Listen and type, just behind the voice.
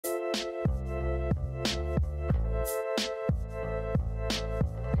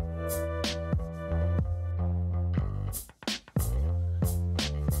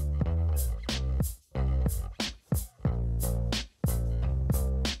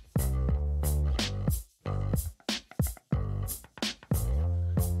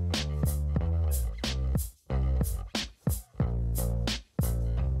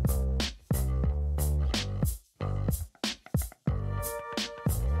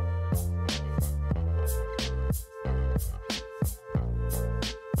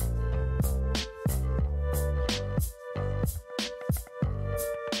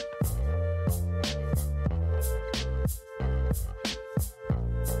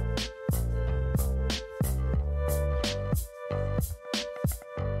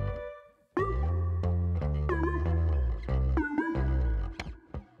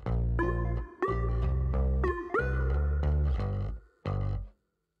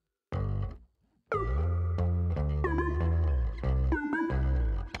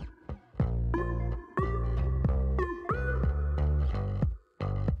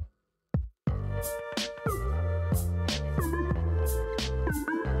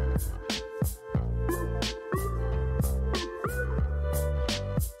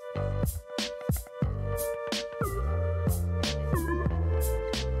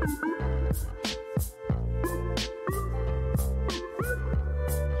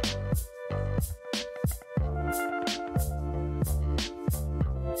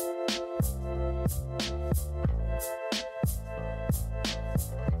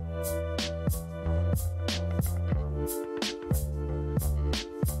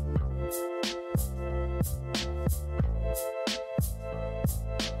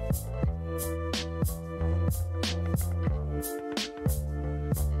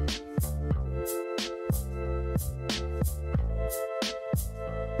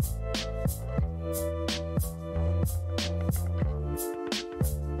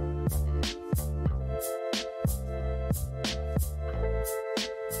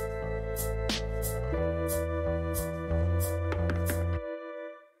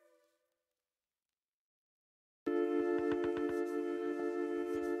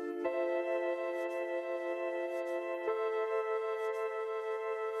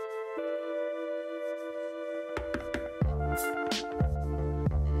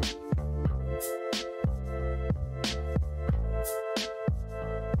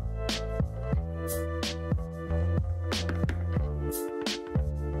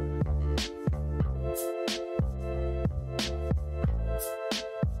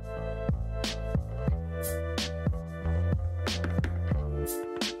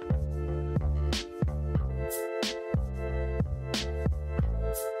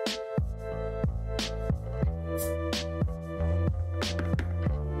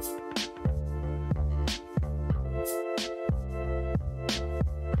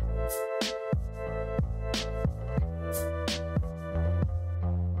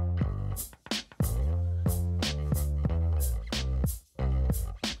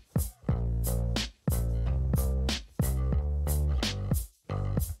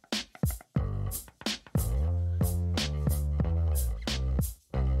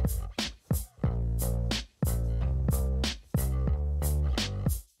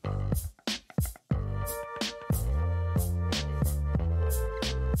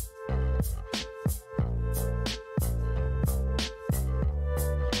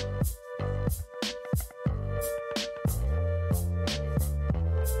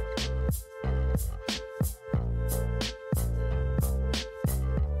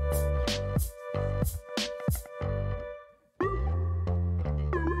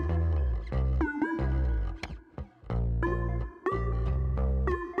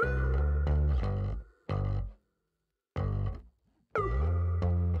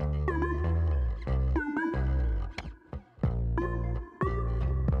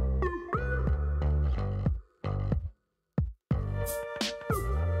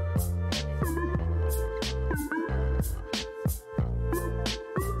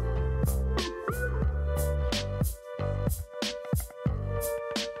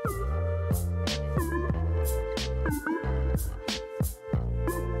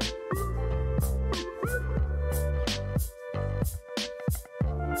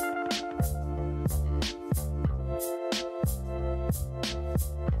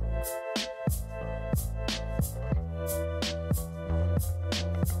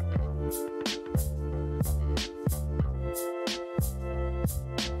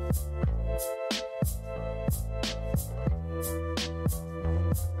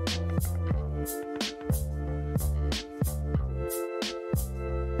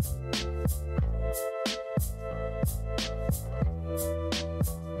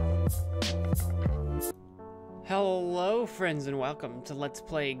friends, and welcome to Let's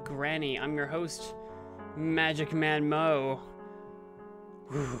Play Granny. I'm your host, MagicManMo.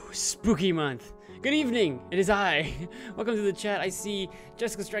 Ooh, spooky month. Good evening, it is I. Welcome to the chat. I see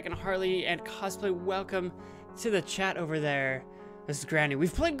Jessica Strike and Harley and Cosplay. Welcome to the chat over there. This is Granny.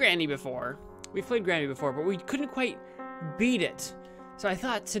 We've played Granny before, but we couldn't quite beat it. So I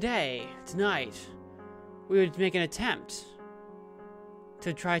thought tonight, we would make an attempt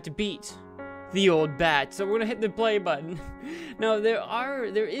to try to beat the old bat. So we're gonna hit the play button. Now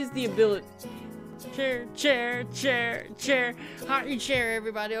there is the ability. Chair. High chair,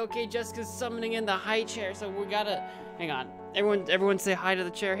 everybody. Okay, Jessica's summoning in the high chair, so we gotta hang on. Everyone say hi to the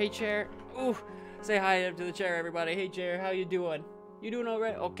chair. Hey chair. Ooh, say hi to the chair, everybody. Hey chair, how you doing? You doing all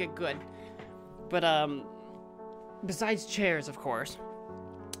right? Okay, good. But besides chairs, of course,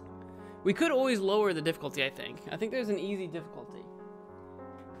 we could always lower the difficulty. I think there's an easy difficulty.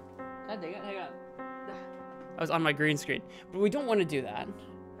 God dang it, hang on. I was on my green screen. But we don't want to do that.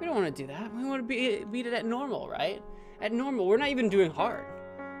 We don't want to do that. We want to beat it at normal, right? At normal. We're not even doing hard.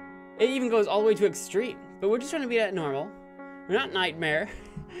 It even goes all the way to extreme. But we're just trying to beat it at normal. We're not nightmare.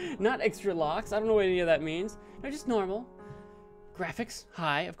 Not extra locks. I don't know what any of that means. No, just normal. Graphics,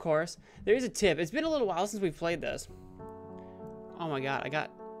 high, of course. There is a tip. It's been a little while since we've played this. Oh my god, I got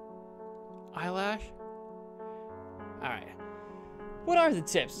eyelash. Alright. What are the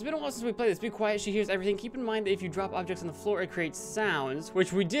tips? It's been a while since we played this. Be quiet, she hears everything. Keep in mind that if you drop objects on the floor, it creates sounds,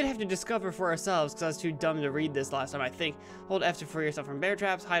 which we did have to discover for ourselves because I was too dumb to read this last time, I think. Hold F to free yourself from bear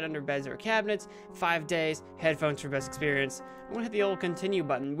traps, hide under beds or cabinets, 5 days, headphones for best experience. I'm gonna hit the old continue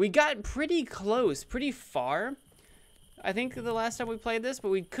button. We got pretty close, pretty far, I think, the last time we played this, but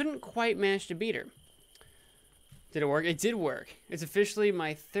we couldn't quite manage to beat her. Did it work? It did work. It's officially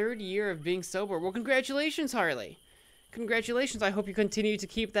my 3rd year of being sober. Well, congratulations, Harley. Congratulations. I hope you continue to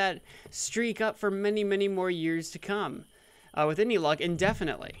keep that streak up for many, many more years to come. With any luck,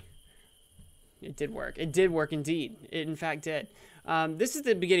 indefinitely. It did work. It did work indeed. It in fact did. This is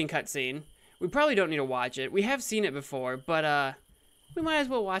the beginning cutscene. We probably don't need to watch it. We have seen it before, but we might as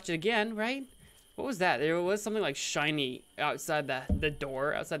well watch it again, right? What was that? There was something like shiny outside the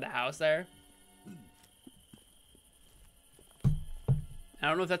door, outside the house there. I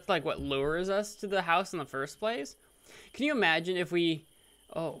don't know if that's like what lures us to the house in the first place. Can you imagine if we...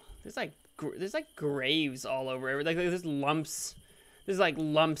 Oh, there's like graves all over. Like there's lumps. There's like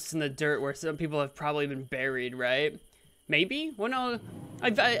lumps in the dirt where some people have probably been buried, right? Maybe? Well, no.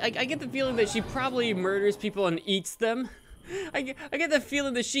 I get the feeling that she probably murders people and eats them. I get the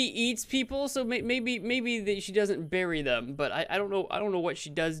feeling that she eats people, so maybe that she doesn't bury them. But I don't know. I don't know what she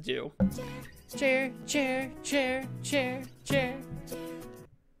does do. Chair.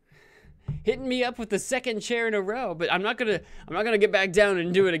 Hitting me up with the 2nd chair in a row, but I'm not gonna get back down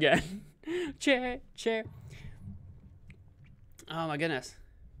and do it again. Chair. Oh my goodness.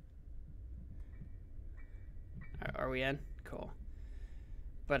 Are we in? Cool.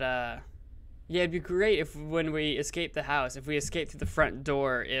 But yeah, it'd be great if when we escape the house, if we escape through the front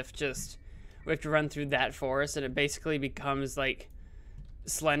door, if just we have to run through that forest and it basically becomes like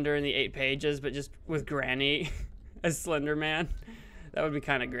Slender in the 8 pages, but just with Granny as Slender Man. That would be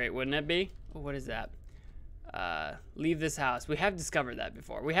kind of great, wouldn't it be? Oh, what is that? Leave this house. We have discovered that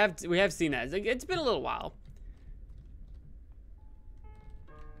before. We have seen that. It's been a little while.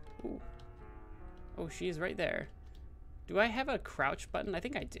 Ooh. Oh, she is right there. Do I have a crouch button? I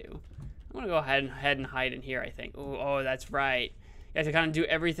think I do. I'm gonna go ahead and hide in here, I think. Ooh, oh, that's right. You have to kind of do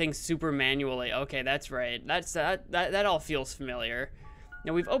everything super manually. Okay, that's right. That all feels familiar.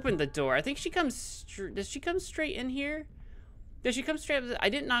 Now we've opened the door. I think she comes. Does she come straight in here? Does she come straight up? I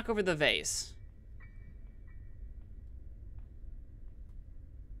didn't knock over the vase.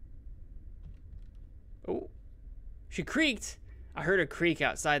 Oh. She creaked. I heard her creak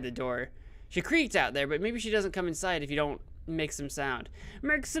outside the door. She creaked out there, but maybe she doesn't come inside if you don't make some sound.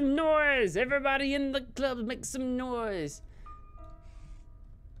 Make some noise! Everybody in the club, make some noise!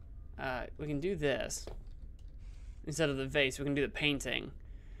 We can do this. Instead of the vase, we can do the painting.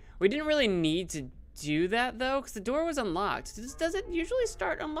 We didn't really need to do that though, because the door was unlocked. Does it usually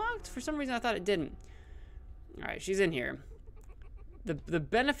start unlocked? For some reason I thought it didn't. Alright, she's in here. The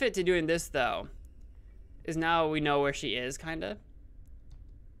benefit to doing this though is now we know where she is, kinda.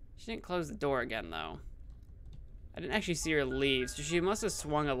 She didn't close the door again though. I didn't actually see her leave, so she must have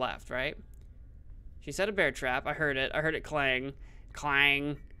swung a left, right? She set a bear trap. I heard it clang.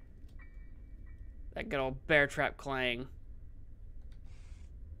 Clang. That good old bear trap clang.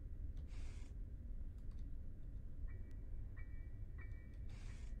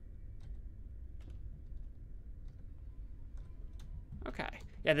 Okay.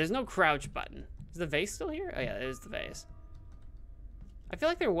 Yeah, there's no crouch button. Is the vase still here? Oh yeah, there's the vase. I feel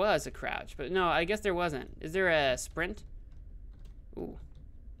like there was a crouch, but no, I guess there wasn't. Is there a sprint? Ooh.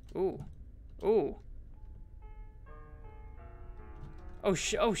 Ooh. Ooh. Oh,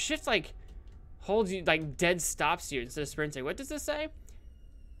 shift, like, holds you, like, dead stops you instead of sprinting. What does this say?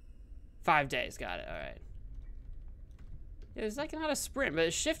 5 days. Got it. All right. Yeah, there's, like, not a sprint, but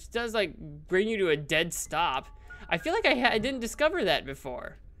a shift does, like, bring you to a dead stop. I feel like I didn't discover that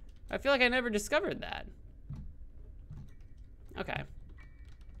before. I feel like I never discovered that. Okay.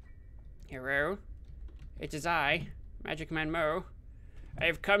 Hero, it is I, MagicManMo. I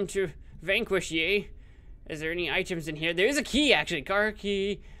have come to vanquish ye. Is there any items in here? There is a key, actually. Car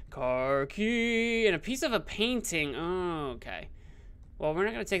key, and a piece of a painting. Oh, okay. Well, we're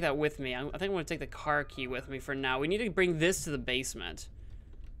not going to take that with me. I think I'm going to take the car key with me for now. We need to bring this to the basement.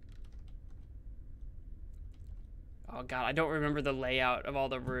 Oh, God, I don't remember the layout of all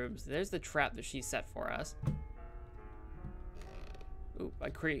the rooms. There's the trap that she set for us. Ooh, I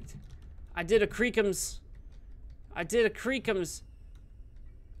creaked. I did a creakums.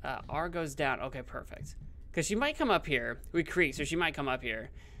 R goes down. Okay, perfect. Because she might come up here. We creak, so she might come up here.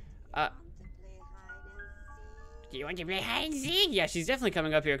 Do you want to play hide and seek? Yeah, she's definitely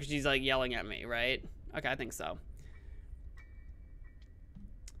coming up here because she's like yelling at me, right? Okay, I think so.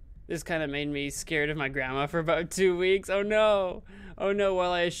 This kind of made me scared of my grandma for about 2 weeks. Oh no. Oh no,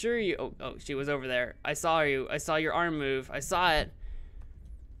 well I assure you. Oh, she was over there. I saw you. I saw your arm move. I saw it.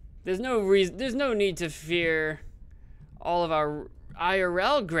 There's no need to fear all of our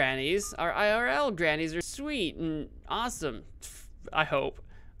IRL grannies. Our IRL grannies are sweet and awesome. I hope.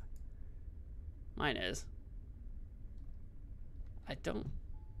 Mine is. I don't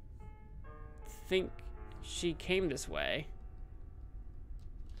think she came this way.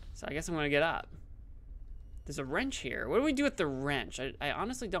 So I guess I'm gonna get up. There's a wrench here. What do we do with the wrench? I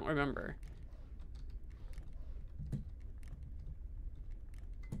honestly don't remember.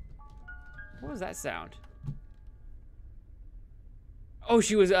 What was that sound? Oh,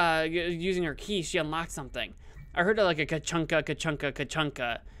 she was using her key. She unlocked something. I heard like a ka-chunka, ka-chunka,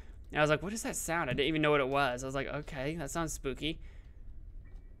 ka-chunka. And I was like, what is that sound? I didn't even know what it was. I was like, okay, that sounds spooky.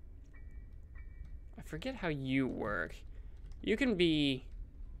 I forget how you work. You can be...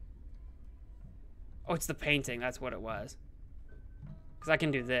 Oh, it's the painting. That's what it was. Because I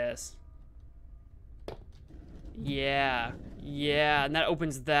can do this. Yeah. Yeah, and that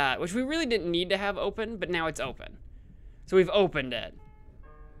opens that, which we really didn't need to have open, but now it's open. So we've opened it.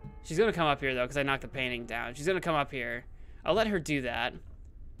 She's going to come up here, though, because I knocked the painting down. She's going to come up here. I'll let her do that.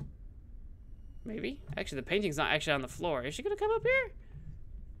 Maybe? Actually, the painting's not actually on the floor. Is she going to come up here?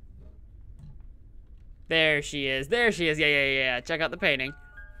 There she is. There she is. Yeah. Check out the painting.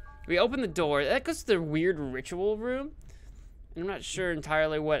 We open the door. That goes to the weird ritual room. I'm not sure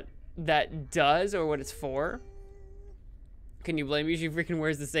entirely what that does or what it's for. Can you blame me? She freaking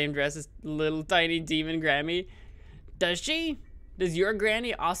wears the same dress as little tiny demon Grammy. Does she? Does your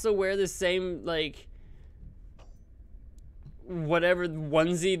granny also wear the same, like, whatever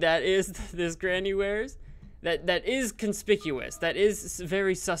onesie that is this granny wears? That is conspicuous. That is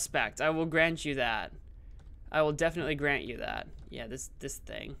very suspect. I will grant you that. I will definitely grant you that. Yeah, this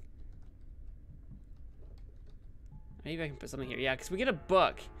thing. Maybe I can put something here. Yeah, because we get a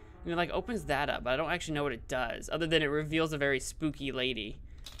book. And it, like, opens that up, but I don't actually know what it does, other than it reveals a very spooky lady.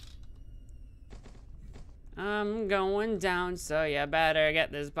 I'm going down, so you better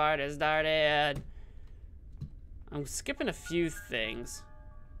get this party started. I'm skipping a few things.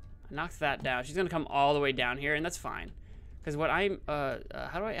 I knocked that down. She's gonna come all the way down here, and that's fine. Because what I'm,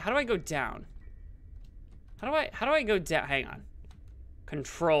 how do I go down? How do I go down? Hang on.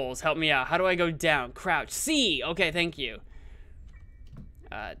 Controls, help me out. How do I go down? Crouch. C. Okay, thank you.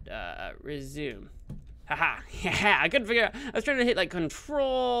 Resume. Haha. Yeah, I couldn't figure out. I was trying to hit like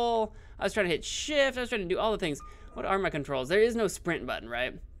control. I was trying to hit shift. I was trying to do all the things. What are my controls? There is no sprint button,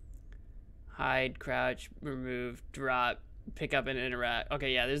 right? Hide, crouch, remove, drop, pick up, and interact.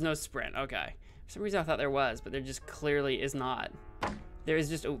 Okay, yeah, there's no sprint. Okay. For some reason I thought there was, but there just clearly is not. There is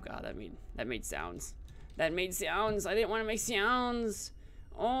just, oh god, that made sounds. That made sounds. I didn't want to make sounds.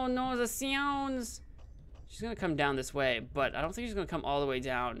 Oh no, the sounds. She's gonna come down this way, but I don't think she's gonna come all the way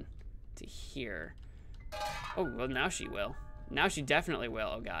down to here. Oh, well now she will. Now she definitely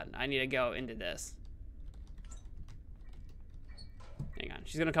will. Oh god, I need to go into this. Hang on,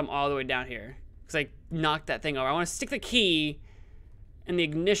 she's gonna come all the way down here. Cause I knocked that thing over. I wanna stick the key in the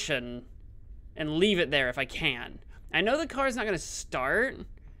ignition and leave it there if I can. I know the car's not gonna start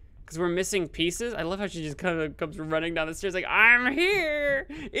because we're missing pieces. I love how she just kind of comes running down the stairs like, I'm here!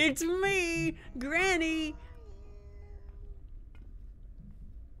 It's me, Granny!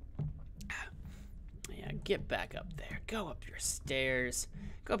 Yeah, Get back up there. Go up your stairs.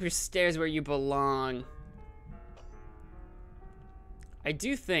 Go up your stairs where you belong. I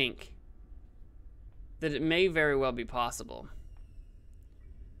do think that it may very well be possible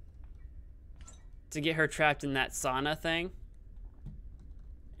to get her trapped in that sauna thing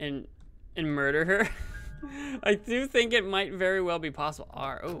and murder her. I do think it might very well be possible.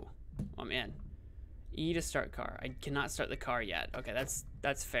 Oh man. E to start car. I cannot start the car yet. Okay,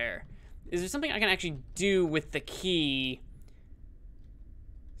 that's fair. Is there something I can actually do with the key?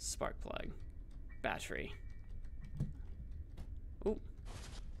 Spark plug. Battery. Ooh.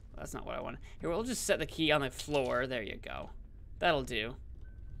 That's not what I want. Here, we'll just set the key on the floor. There you go. That'll do.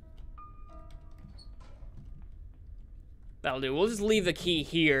 That'll do. We'll just leave the key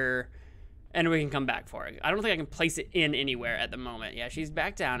here, and we can come back for it. I don't think I can place it in anywhere at the moment. Yeah, she's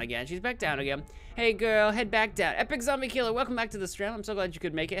back down again. She's back down again. Hey, girl, head back down. Epic Zombie Killer, welcome back to the stream. I'm so glad you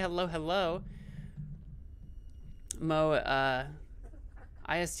could make it. Hello, hello. Mo,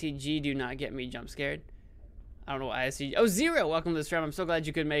 ISTG do not get me jump scared. I don't know what ISTG. Oh, Zero, welcome to the stream. I'm so glad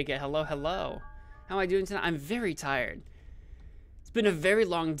you could make it. Hello, hello. How am I doing tonight? I'm very tired. It's been a very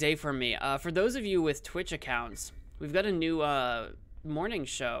long day for me. For those of you with Twitch accounts, we've got a new morning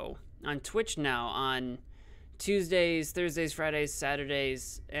show on Twitch now on Tuesdays, Thursdays, Fridays,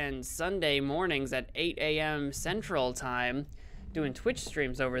 Saturdays, and Sunday mornings at 8 a.m. Central Time, doing Twitch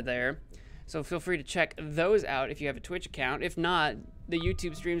streams over there. So feel free to check those out if you have a Twitch account. If not, the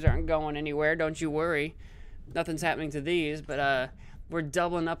YouTube streams aren't going anywhere. Don't you worry. Nothing's happening to these, but we're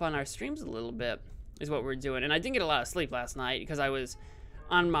doubling up on our streams a little bit is what we're doing. And I didn't get a lot of sleep last night because I was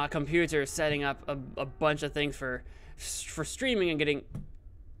on my computer setting up a bunch of things for streaming and getting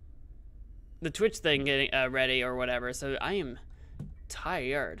the Twitch thing getting ready or whatever. So I am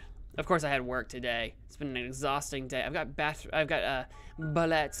tired. Of course, I had work today. It's been an exhausting day. I've got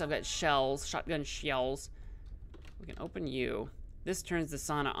bullets. I've got shells, shotgun shells. We can open you. This turns the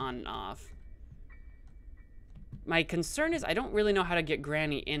sauna on and off. My concern is I don't really know how to get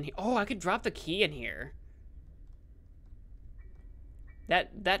Granny in here. Oh, I could drop the key in here.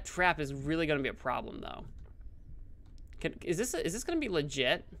 That trap is really gonna be a problem though. Is this gonna be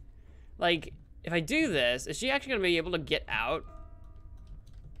legit? Like, if I do this, is she actually gonna be able to get out?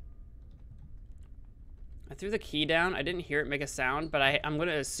 I threw the key down. I didn't hear it make a sound, but I'm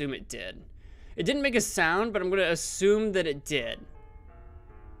gonna assume it did. It didn't make a sound, but I'm gonna assume that it did.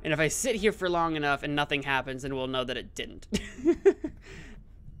 And if I sit here for long enough and nothing happens, then we'll know that it didn't.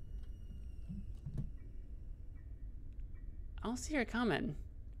 I don't see her coming.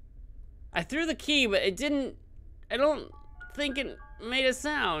 I threw the key, but it didn't... I don't think it made a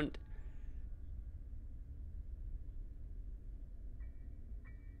sound.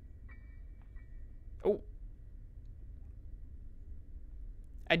 Oh.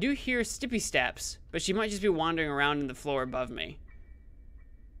 I do hear Stippy steps, but she might just be wandering around in the floor above me.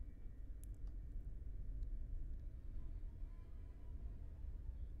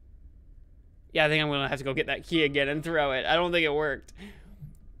 Yeah, I think I'm gonna have to go get that key again and throw it. I don't think it worked.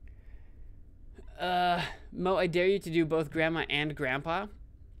 Mo, I dare you to do both Grandma and Grandpa.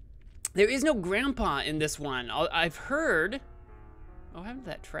 There is no Grandpa in this one. I've heard... Oh, what happened to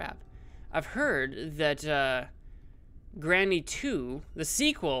that trap? I've heard that Granny 2, the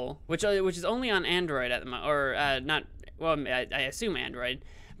sequel, which is only on Android at the moment, or not... Well, I assume Android,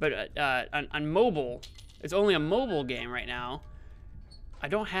 but on mobile, it's only a mobile game right now. I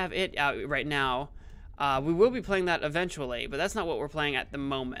don't have it out right now. We will be playing that eventually, but that's not what we're playing at the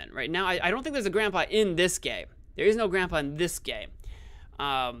moment. Right now, I don't think there's a Grandpa in this game. There is no Grandpa in this game.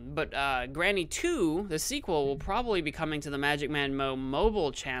 But Granny 2, the sequel, will probably be coming to the MagicManMo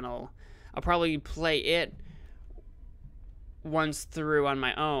mobile channel. I'll probably play it once through on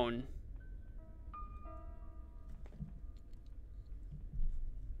my own.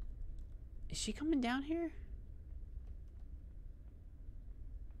 Is she coming down here?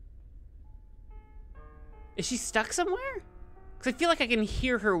 Is she stuck somewhere? Because I feel like I can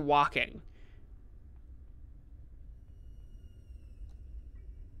hear her walking.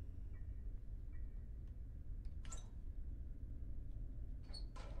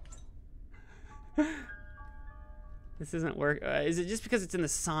 This isn't work. Is it just because it's in the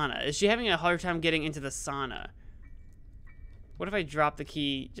sauna? Is she having a hard time getting into the sauna? What if I drop the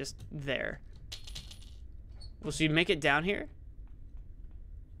key just there? Will she make it down here?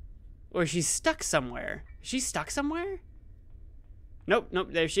 Or is she stuck somewhere? Is she stuck somewhere? Nope, nope,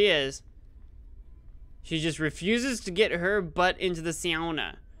 there she is. She just refuses to get her butt into the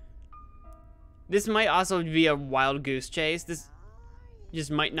sauna. This might also be a wild goose chase. This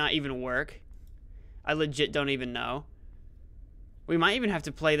just might not even work. I legit don't even know. We might even have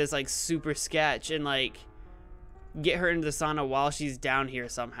to play this like super sketch and like get her into the sauna while she's down here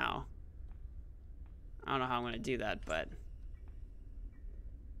somehow. I don't know how I'm gonna do that, but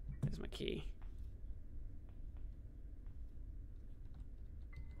there's my key.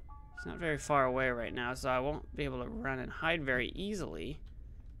 It's not very far away right now, so I won't be able to run and hide very easily.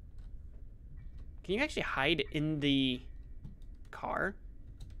 Can you actually hide in the car?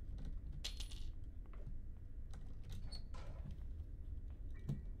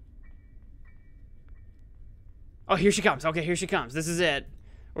 Oh, here she comes. Okay, here she comes. This is it.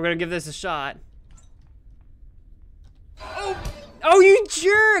 We're gonna give this a shot. Oh! Oh, you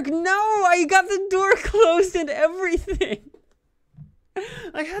jerk! No! I got the door closed and everything.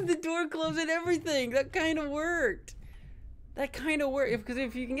 I had the door closed and everything. That kind of worked. That kind of worked. Because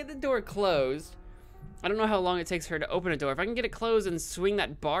if you can get the door closed, I don't know how long it takes her to open a door. If I can get it closed and swing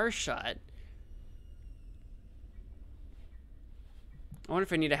that bar shut. I wonder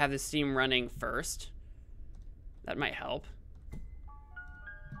if I need to have the steam running first. That might help.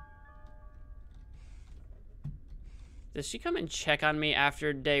 Does she come and check on me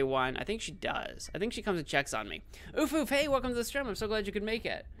after day 1? I think she does. I think she comes and checks on me. Oof, oof, hey, welcome to the stream. I'm so glad you could make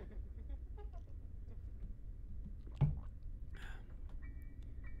it.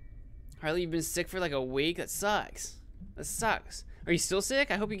 Harley, you've been sick for like a week? That sucks. That sucks. Are you still sick?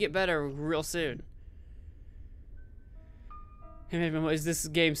 I hope you get better real soon. Is this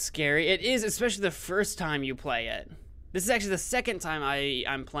game scary? It is, especially the first time you play it. This is actually the second time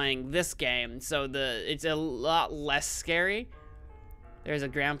I'm playing this game, so it's a lot less scary. There's a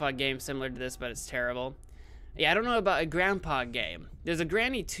grandpa game similar to this, but it's terrible. Yeah, I don't know about a grandpa game. There's a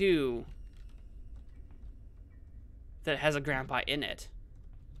Granny 2 that has a grandpa in it.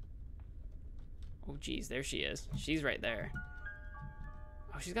 Oh, geez, there she is. She's right there.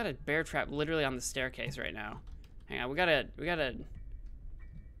 Oh, she's got a bear trap literally on the staircase right now. Hang on, we gotta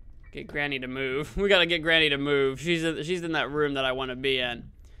get Granny to move. We gotta get Granny to move. She's in that room that I want to be in.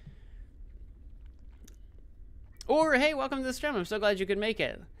 Or, hey, welcome to the stream. I'm so glad you could make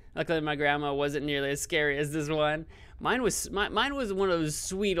it. Luckily, my grandma wasn't nearly as scary as this one. Mine was one of those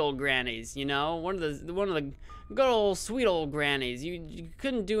sweet old grannies, you know, one of the good old sweet old grannies. You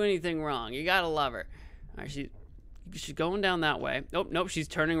couldn't do anything wrong. You gotta love her. All right, she's going down that way. Nope, nope. She's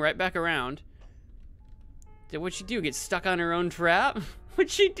turning right back around. What'd she do? Get stuck on her own trap?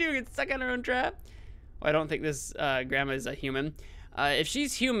 What'd she do? Get stuck on her own trap? Well, I don't think this grandma is a human. If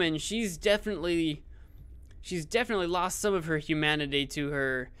she's human, she's definitely lost some of her humanity to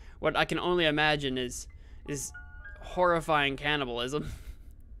her. What I can only imagine is horrifying cannibalism.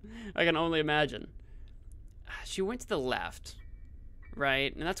 I can only imagine. She went to the left,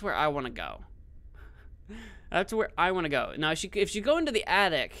 right? And that's where I want to go. That's where I want to go. Now, if she go into the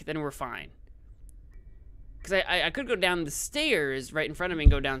attic, then we're fine. Because I could go down the stairs right in front of me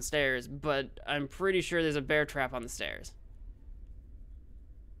and go downstairs, but I'm pretty sure there's a bear trap on the stairs.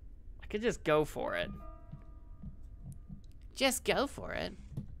 I could just go for it. Just go for it.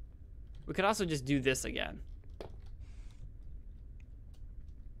 We could also just do this again.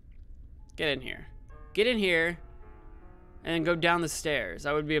 Get in here. Get in here and then go down the stairs.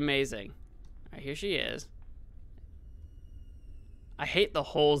 That would be amazing. All right, here she is. I hate the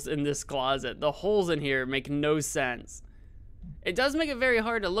holes in this closet. The holes in here make no sense. It does make it very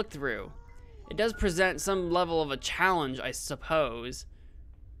hard to look through. It does present some level of a challenge, I suppose.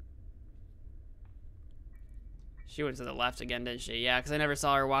 She went to the left again, didn't she? Yeah, because I never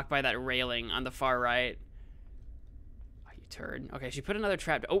saw her walk by that railing on the far right. Oh, you turd. Okay, she put another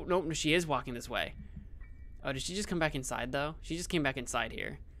trap. Oh, no, she is walking this way. Oh, did she just come back inside, though? She just came back inside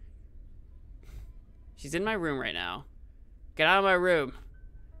here. She's in my room right now. Get out of my room.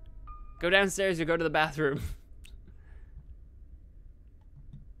 Go downstairs or go to the bathroom.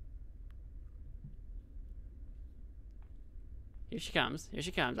 Here she comes. Here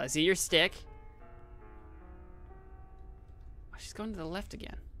she comes. I see your stick. Oh, she's going to the left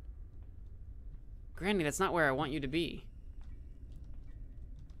again. Granny, that's not where I want you to be.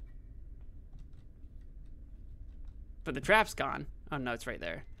 But the trap's gone. Oh no, it's right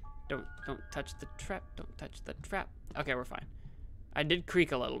there. Don't touch the trap. Don't touch the trap. Okay, we're fine. I did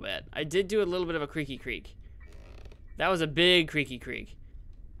creak a little bit. I did do a little bit of a creaky creak. That was a big creaky creak.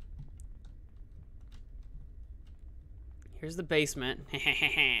 Here's the basement.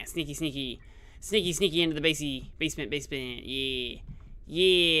 Sneaky, sneaky. Sneaky, sneaky into the basement. Yeah.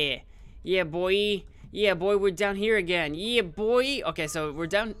 Yeah. Yeah, boy. Yeah, boy, we're down here again. Yeah, boy. Okay, so we're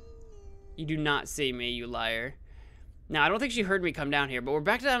down. You do not see me, you liar. Now, I don't think she heard me come down here, but we're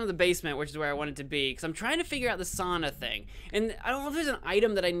back down to the basement, which is where I wanted to be, because I'm trying to figure out the sauna thing. And I don't know if there's an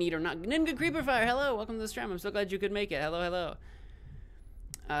item that I need or not. Ninja Creeper Fire, hello, welcome to the stream. I'm so glad you could make it. Hello, hello.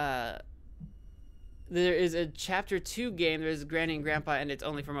 There is a Chapter 2 game. There's Granny and Grandpa, and it's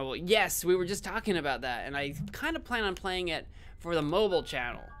only for mobile. Yes, we were just talking about that, and I kind of plan on playing it for the mobile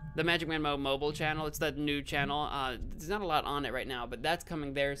channel. The MagicManMo mobile channel. It's the new channel. There's not a lot on it right now, but that's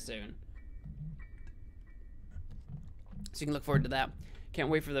coming there soon. So you can look forward to that. Can't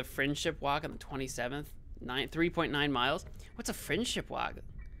wait for the Friendship Walk on the 27th. 3.9 miles. What's a Friendship Walk?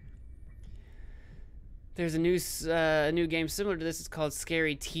 There's a new game similar to this. It's called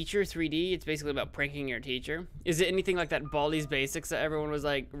Scary Teacher 3D. It's basically about pranking your teacher. Is it anything like that Baldi's Basics that everyone was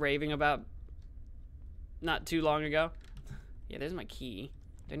like raving about not too long ago? Yeah, there's my key.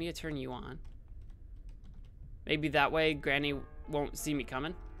 Do I need to turn you on? Maybe that way Granny won't see me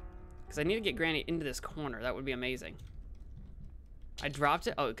coming? Because I need to get Granny into this corner. That would be amazing. I dropped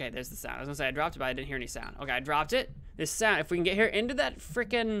it. Oh, okay, there's the sound. I was gonna say I dropped it, but I didn't hear any sound. Okay, I dropped it. This sound, if we can get her into that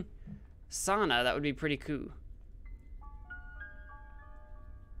frickin' sauna, that would be pretty cool.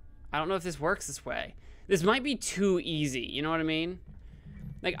 I don't know if this works this way. This might be too easy, you know what I mean?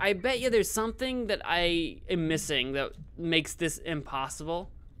 Like, I bet you there's something that I am missing that makes this impossible.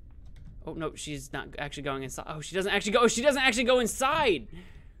 Oh, no, she's not actually going inside. Oh, she doesn't actually go. She doesn't actually go inside.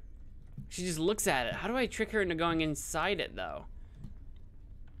 She just looks at it. How do I trick her into going inside it, though?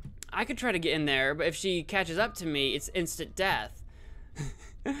 I could try to get in there, but if she catches up to me, it's instant death.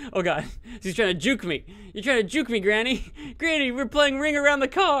 Oh, God. She's trying to juke me. You're trying to juke me, Granny. Granny, we're playing Ring Around the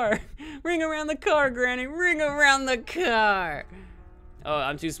Car. Ring around the car, Granny. Ring around the car. Oh,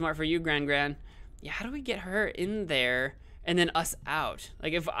 I'm too smart for you, Gran. Yeah, how do we get her in there and then us out?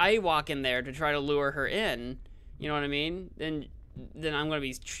 Like, if I walk in there to try to lure her in, you know what I mean? Then I'm going to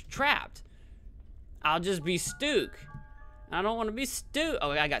be trapped. I'll just be Stook. I don't want to be Stook.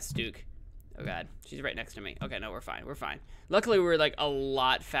 Oh, I got Stook. Oh, God. She's right next to me. Okay, no, we're fine. We're fine. Luckily, we're, like, a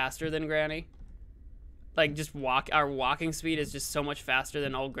lot faster than Granny. Like, just our walking speed is just so much faster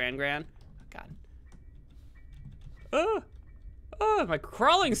than old Gran. Oh, God. Oh, my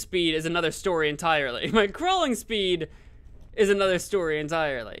crawling speed is another story entirely. My crawling speed is another story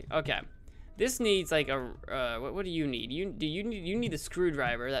entirely. Okay. This needs, like, a... what do you need? You need the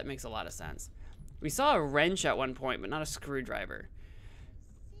screwdriver. That makes a lot of sense. We saw a wrench at one point, but not a screwdriver.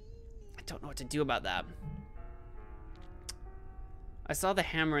 I don't know what to do about that. I saw the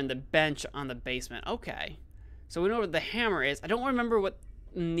hammer and the bench on the basement. Okay. So we know what the hammer is. I don't remember what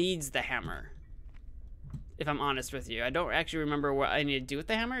needs the hammer, if I'm honest with you. I don't actually remember what I need to do with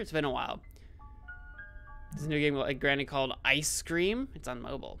the hammer. It's been a while. There's a new game like Granny called Ice Cream. It's on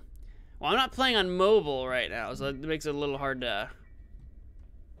mobile. Well, I'm not playing on mobile right now, so it makes it a little hard to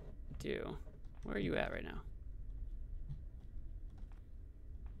do. Where are you at right now?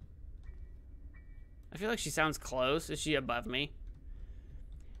 I feel like she sounds close. Is she above me?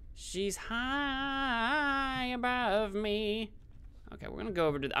 She's high above me. Okay, we're gonna go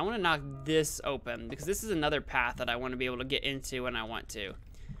over to, I wanna knock this open because this is another path that I wanna be able to get into when I want to.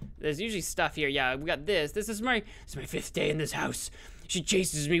 There's usually stuff here. Yeah, we got this. This is my 5th day in this house. She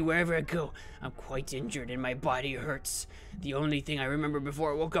chases me wherever I go. I'm quite injured and my body hurts. The only thing I remember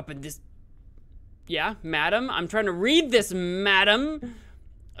before I woke up in this... Yeah, madam? I'm trying to read this, madam.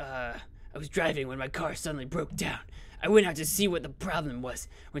 I was driving when my car suddenly broke down. I went out to see what the problem was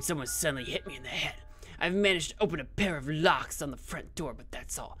when someone suddenly hit me in the head. I've managed to open a pair of locks on the front door, but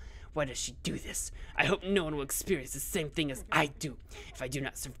that's all. Why does she do this? I hope no one will experience the same thing as I do. If I do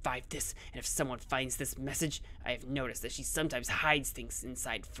not survive this, and if someone finds this message, I have noticed that she sometimes hides things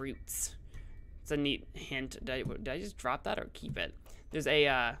inside fruits. It's a neat hint. Did I just drop that or keep it? There's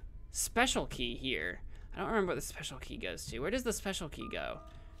a special key here. I don't remember what the special key goes to. Where does the special key go?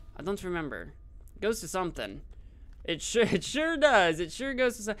 I don't remember. It goes to something. It sure does. It sure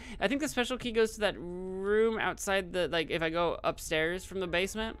goes to some, I think the special key goes to that room outside the, like, if I go upstairs from the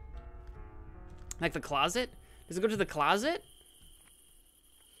basement. Like the closet? Does it go to the closet?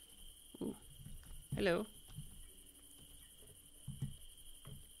 Ooh. Hello.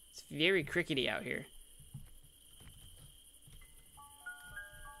 It's very crickety out here.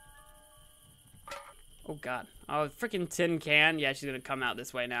 Oh, God. Oh, freaking tin can. Yeah, she's gonna come out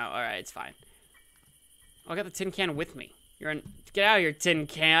this way now. All right, it's fine. Oh, I got the tin can with me. Get out of here, tin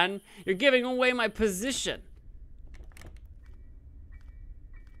can. You're giving away my position.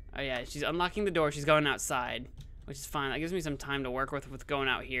 Oh, yeah, she's unlocking the door. She's going outside, which is fine. That gives me some time to work with going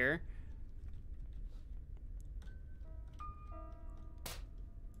out here.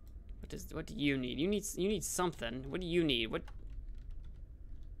 What do you need? You need something. What do you need? What?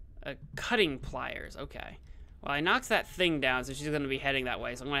 Cutting pliers. Okay. Well, I knocked that thing down, so she's going to be heading that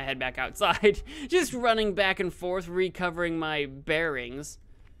way, so I'm going to head back outside. Just running back and forth, recovering my bearings.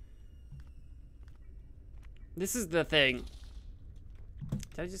 This is the thing.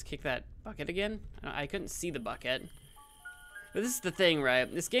 Did I just kick that bucket again? I couldn't see the bucket. But this is the thing, right?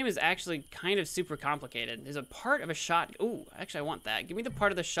 This game is actually kind of super complicated. There's a part of a shot. Ooh, actually, I want that. Give me the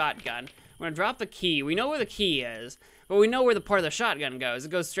part of the shotgun. I'm gonna drop the key. We know where the key is, but we know where the part of the shotgun goes.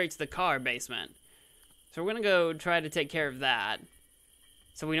 It goes straight to the car basement. So we're gonna go try to take care of that.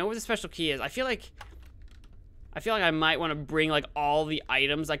 So we know where the special key is. I feel like I might want to bring like all the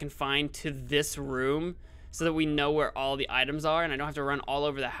items I can find to this room so that we know where all the items are and I don't have to run all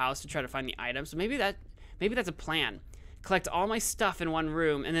over the house to try to find the items. So maybe that's a plan. Collect all my stuff in one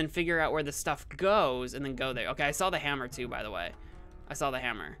room and then figure out where the stuff goes and then go there. Okay, I saw the hammer too, by the way. I saw the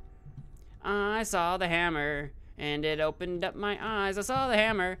hammer. I saw the hammer and it opened up my eyes. I saw the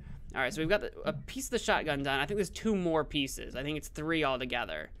hammer. All right, so we've got a piece of the shotgun done. I think there's 2 more pieces. I think it's 3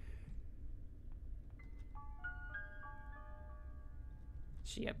 altogether.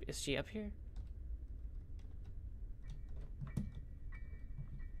 Is she up here?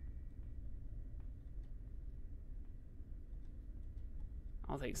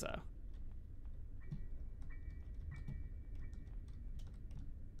 I don't think so.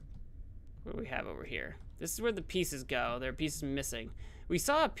 What do we have over here? This is where the pieces go. There are pieces missing. We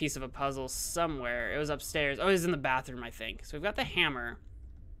saw a piece of a puzzle somewhere. It was upstairs. Oh, it was in the bathroom, I think. So we've got the hammer.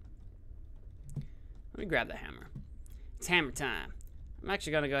 Let me grab the hammer. It's hammer time. I'm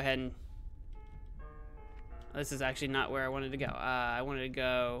actually gonna go ahead and... This is actually not where I wanted to go. I wanted to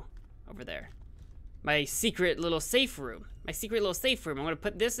go over there. My secret little safe room. My secret little safe room. I'm gonna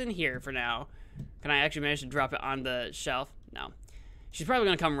put this in here for now. Can I actually manage to drop it on the shelf? No. She's probably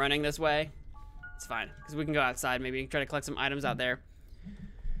gonna come running this way. It's fine, because we can go outside, maybe try to collect some items out there.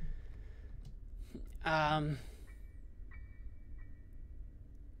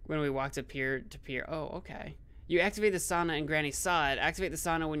 When we walked up here to pier. Oh, okay. You activate the sauna and Granny saw it. Activate the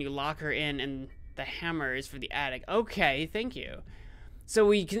sauna when you lock her in, and the hammer is for the attic. Okay, thank you. So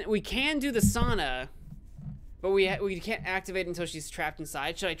we can do the sauna, but we can't activate it until she's trapped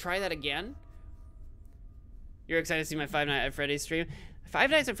inside. Should I try that again? You're excited to see my Five Nights at Freddy's stream? Five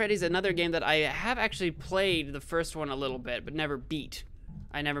Nights at Freddy's is another game that I have actually played the first one a little bit, but never beat.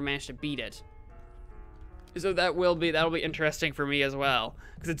 I never managed to beat it. So that'll be interesting for me as well,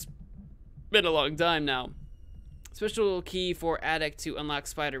 because it's been a long time now. Special key for attic to unlock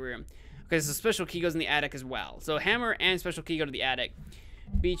spider room. Okay, so special key goes in the attic as well. So hammer and special key go to the attic.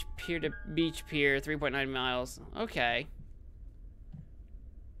 Beach pier to beach pier, 3.9 miles. Okay.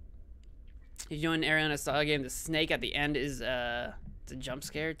 If you know in Ariana style game, the snake at the end is it's a jump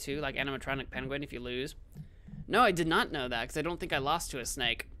scare too, like animatronic penguin if you lose. No, I did not know that because I don't think I lost to a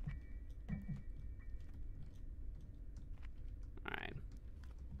snake. Alright.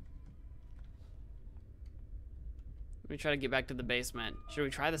 Let me try to get back to the basement. Should we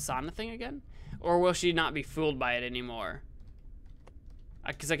try the sauna thing again? Or will she not be fooled by it anymore?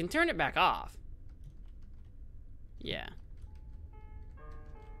 Because I can turn it back off. Yeah.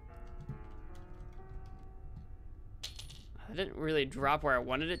 I didn't really drop where I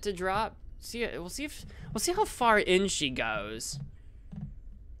wanted it to drop. We'll see how far in she goes.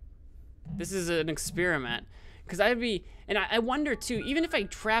 This is an experiment. Because I wonder too, even if I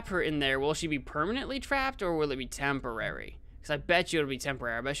trap her in there, will she be permanently trapped or will it be temporary? Because I bet you it'll be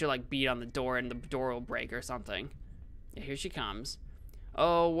temporary. I bet she'll like beat on the door and the door will break or something. Yeah, here she comes.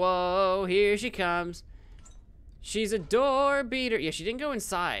 Oh, whoa, here she comes. She's a door beater. Yeah, she didn't go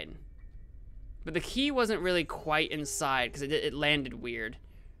inside. But the key wasn't really quite inside because it landed weird.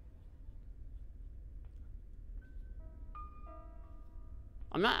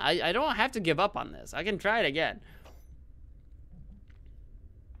 I don't have to give up on this. I can try it again.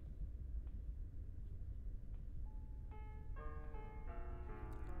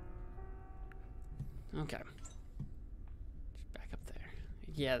 Okay. Back up there.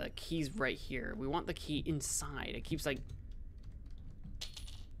 Yeah, the key's right here. We want the key inside. It keeps like...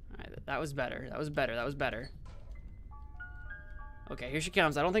 Alright, that was better. That was better. That was better. Okay, here she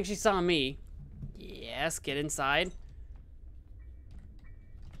comes. I don't think she saw me. Yes, get inside.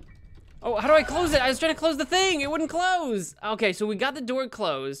 Oh, how do I close it? I was trying to close the thing. It wouldn't close. Okay, so we got the door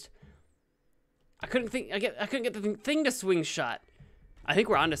closed. I couldn't get the thing to swing shut. I think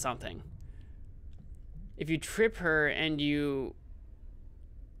we're onto something. If you trip her and you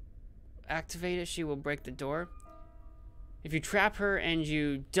activate it, she will break the door. If you trap her and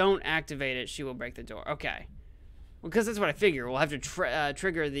you don't activate it, she will break the door. Okay. Because that's what I figure. We'll have to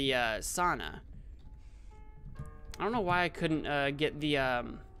trigger the sauna. I don't know why I couldn't get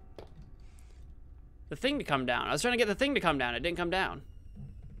the thing to come down. I was trying to get the thing to come down. It didn't come down.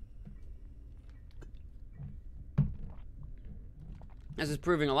 This is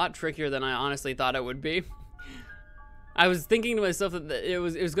proving a lot trickier than I honestly thought it would be. I was thinking to myself that it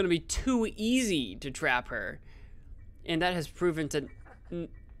was going to be too easy to trap her, and that has proven to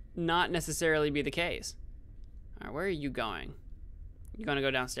not necessarily be the case. All right, where are you going? You gonna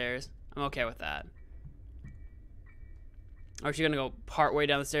go downstairs? I'm okay with that. Or is she gonna go part way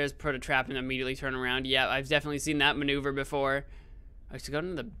down the stairs, put a trap, and immediately turn around? Yeah, I've definitely seen that maneuver before. Oh, she's going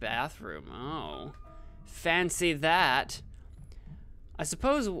to the bathroom. Oh, fancy that. I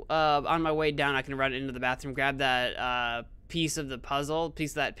suppose on my way down, I can run into the bathroom, grab that piece of the puzzle,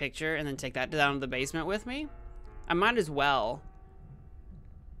 piece of that picture, and then take that down to the basement with me. I might as well.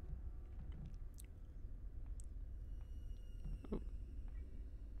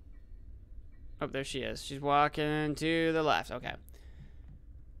 Oh, there she is. She's walking to the left. Okay.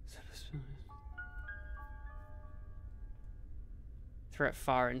 Threat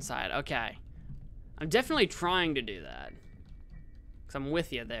far inside. Okay. I'm definitely trying to do that. Because I'm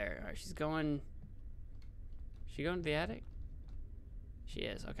with you there. All right, she's going... Is she going to the attic? She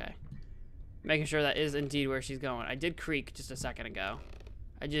is. Okay. Making sure that is indeed where she's going. I did creak just a second ago.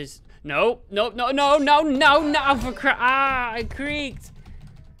 I just... Nope. Nope. No, no, no, no, no. I creaked.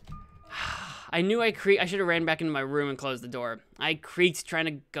 I knew I creaked. I should have ran back into my room and closed the door. I creaked trying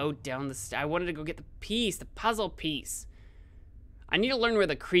to go down the stairs. I wanted to go get the piece, the puzzle piece. I need to learn where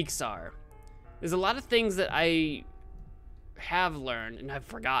the creaks are. There's a lot of things that I have learned and have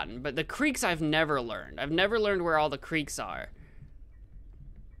forgotten, but the creaks I've never learned. I've never learned where all the creaks are.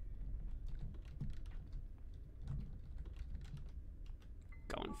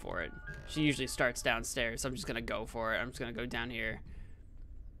 Going for it. She usually starts downstairs, so I'm just gonna go for it. I'm just gonna go down here.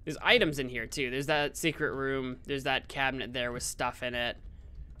 There's items in here too. There's that secret room. There's that cabinet there with stuff in it.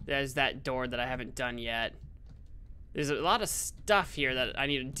 There's that door that I haven't done yet. There's a lot of stuff here that I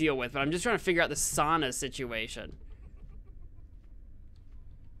need to deal with, but I'm just trying to figure out the sauna situation.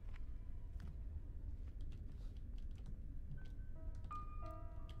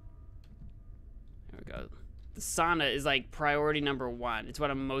 There we go. The sauna is like priority number 1. It's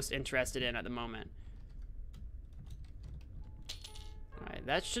what I'm most interested in at the moment. Alright,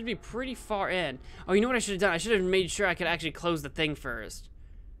 that should be pretty far in. Oh, you know what I should have done? I should have made sure I could actually close the thing first.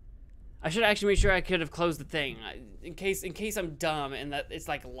 I should actually make sure I could have closed the thing. In case I'm dumb and that it's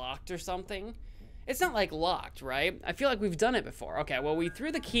like locked or something. It's not like locked, right? I feel like we've done it before. Okay, well, we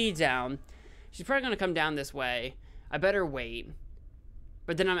threw the key down. She's probably gonna come down this way. I better wait.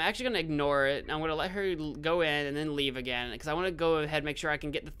 But then I'm actually gonna ignore it. I'm gonna let her go in and then leave again. Because I wanna go ahead and make sure I can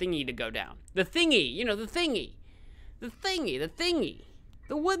get the thingy to go down. The thingy, you know, the thingy. The thingy, the thingy.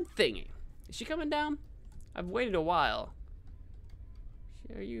 The wood thingy. Is she coming down? I've waited a while.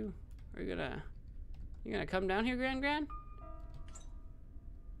 Are you gonna come down here, Gran?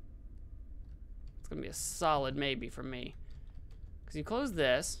 It's gonna be a solid maybe for me. Cause you close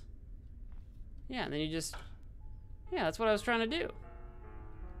this. Yeah, and then you just, yeah, that's what I was trying to do.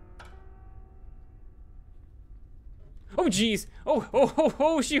 Oh, geez.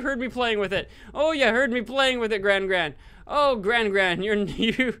 Oh, she heard me playing with it. Oh, you heard me playing with it, Gran. Oh, Gran,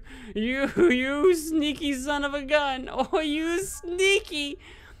 you sneaky son of a gun. Oh, you sneaky.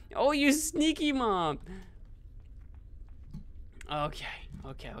 Oh, you sneaky mom. Okay.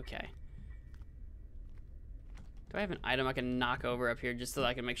 Do I have an item I can knock over up here just so that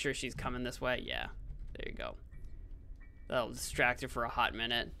I can make sure she's coming this way? Yeah, there you go. That'll distract her for a hot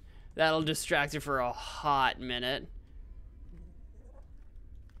minute.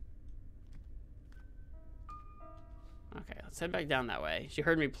 Okay, let's head back down that way. She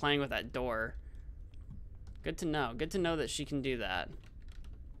heard me playing with that door. Good to know. Good to know that she can do that.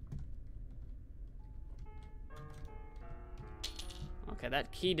 Okay,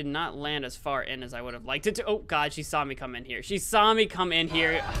 that key did not land as far in as I would have liked it to. Oh, God, she saw me come in here. She saw me come in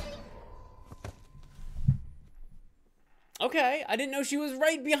here. Okay, I didn't know she was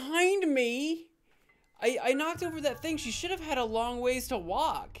right behind me. I knocked over that thing. She should have had a long ways to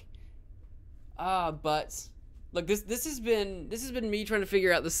walk. But look, this has been me trying to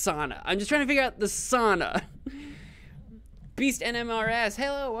figure out the sauna. I'm just trying to figure out the sauna. Beast NMRS,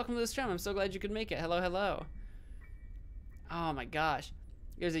 hello, welcome to the stream. I'm so glad you could make it. Hello. Oh my gosh.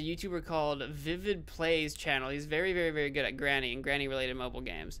 There's a YouTuber called Vivid Plays channel. He's very good at Granny and Granny related mobile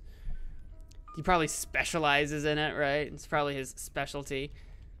games. He probably specializes in it, right? It's probably his specialty.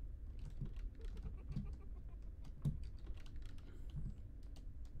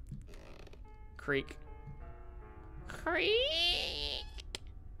 Creak. I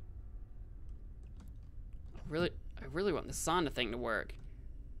really want the sauna thing to work.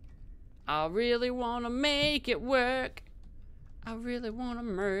 I really want to make it work. I really want to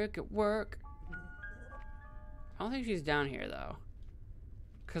make it work. I don't think she's down here, though.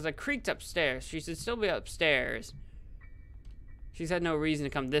 Because I creaked upstairs. She should still be upstairs. She's had no reason to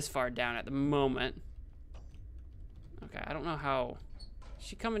come this far down at the moment. Okay, I don't know how... Is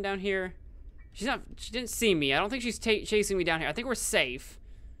she coming down here? She's not... She didn't see me. I don't think she's chasing me down here. I think we're safe.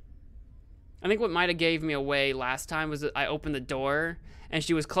 I think what might have gave me away last time was that I opened the door and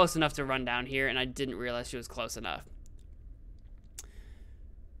she was close enough to run down here and I didn't realize she was close enough.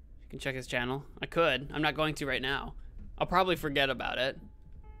 You can check his channel. I could. I'm not going to right now. I'll probably forget about it.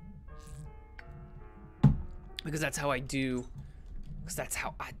 Because that's how I do. Because that's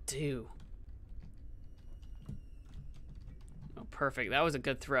how I do. Oh, perfect. That was a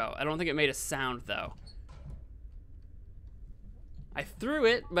good throw. I don't think it made a sound, though. I threw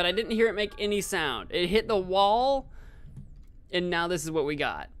it, but I didn't hear it make any sound. It hit the wall, and now this is what we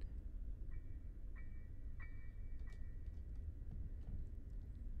got.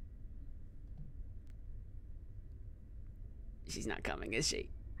 She's not coming, is she?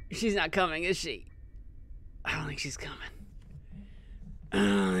 She's not coming, is she? I don't think she's coming. I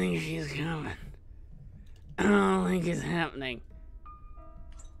don't think she's coming. I don't think it's happening.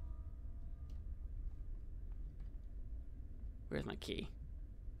 Where's my key?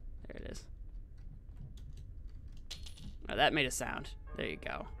 There it is. Oh, that made a sound. There you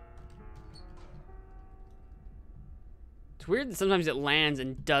go. It's weird that sometimes it lands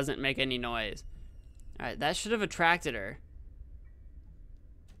and doesn't make any noise. Alright, that should have attracted her.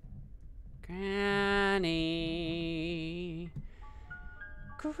 Granny.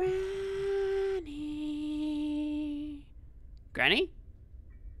 Granny. Granny?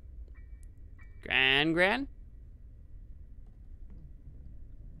 Gran?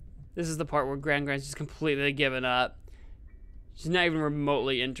 This is the part where Gran's just completely given up. She's not even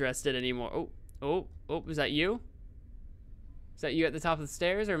remotely interested anymore. Oh, is that you? Is that you at the top of the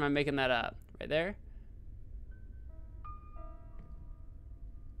stairs, or am I making that up? Right there?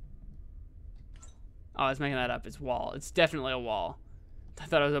 Oh, I was making that up. It's wall. It's definitely a wall. I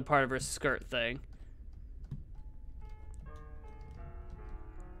thought it was a part of her skirt thing.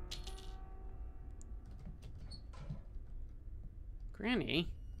 Granny?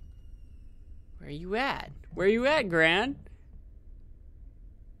 Where are you at? Where are you at, Gran?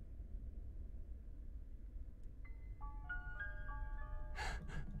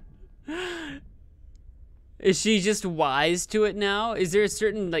 Is she just wise to it now? Is there a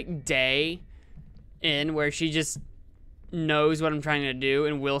certain, like, day in where she just knows what I'm trying to do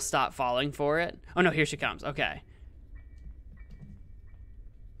and will stop falling for it? Oh, no, here she comes. Okay.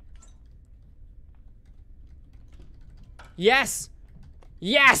 Yes!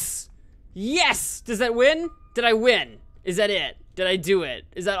 Yes! Yes! Does that win? Did I win? Is that it? Did I do it?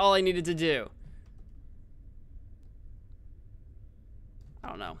 Is that all I needed to do? I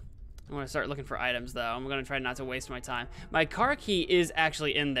don't know. I'm gonna start looking for items, though. I'm gonna try not to waste my time. My car key is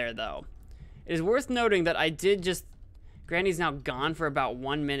actually in there, though. It is worth noting that I did just... Granny's now gone for about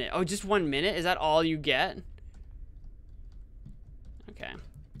 1 minute. Oh, just 1 minute? Is that all you get? Okay.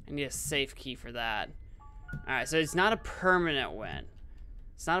 I need a safe key for that. Alright, so it's not a permanent win.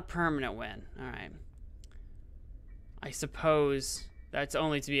 It's not a permanent win. Alright. I suppose that's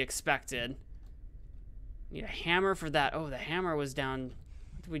only to be expected. Need a hammer for that. Oh, the hammer was down...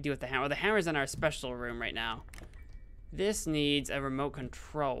 What do we do with the hammer? Oh, the hammer's in our special room right now. This needs a remote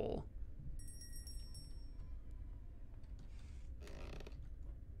control.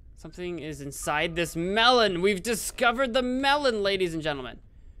 Something is inside this melon. We've discovered the melon, ladies and gentlemen.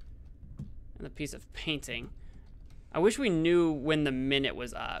 And a piece of painting. I wish we knew when the minute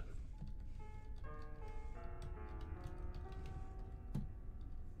was up.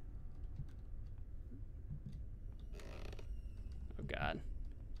 Oh, God.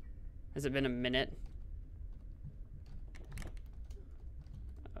 Has it been a minute?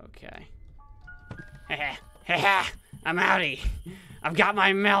 Okay. I'm outie. I've got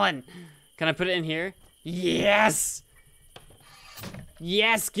my melon. Can I put it in here? Yes!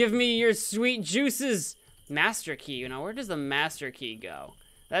 Yes, give me your sweet juices. Master key. Now, where does the master key go?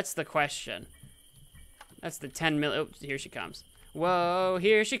 That's the question. That's the 10 mil. Oh, here she comes. Whoa,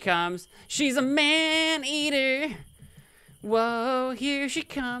 here she comes. She's a man-eater. Whoa, here she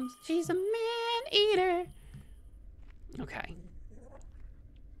comes. She's a man-eater. Okay.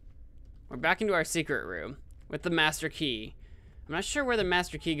 We're back into our secret room with the master key. I'm not sure where the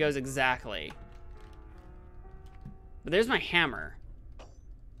master key goes exactly. But there's my hammer.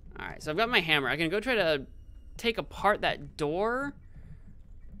 Alright, so I've got my hammer. I can go try to take apart that door.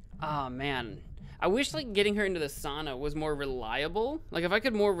 Oh, man. I wish, like, getting her into the sauna was more reliable. Like, if I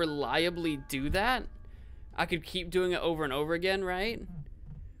could more reliably do that, I could keep doing it over and over again, right?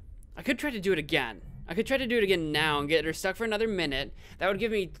 I could try to do it again. I could try to do it again now and get her stuck for another minute. That would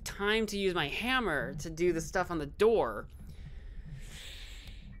give me time to use my hammer to do the stuff on the door.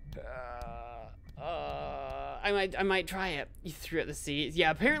 I might try it. You threw it at the seat.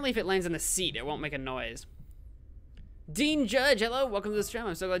 Yeah, apparently if it lands on the seat, it won't make a noise. Dean Judge, hello, welcome to the stream.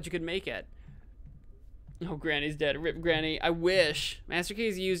 I'm so glad you could make it. Oh, Granny's dead. Rip Granny. I wish. Master key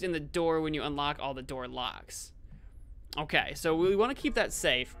is used in the door when you unlock all the door locks. Okay, so we want to keep that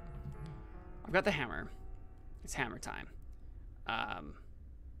safe. I've got the hammer. It's hammer time. I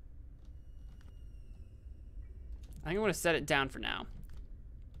think I'm going to set it down for now.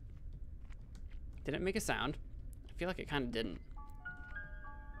 Did it make a sound? I feel like it kind of didn't.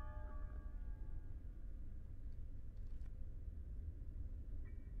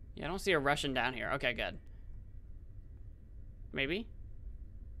 Yeah, I don't see her rushing down here. Okay, good. Maybe?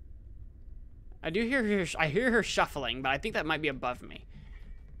 I do hear her, I hear her shuffling, but I think that might be above me.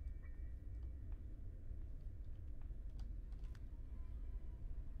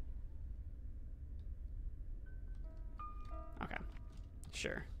 Okay.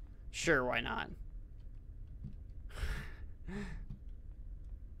 Sure. Sure, why not?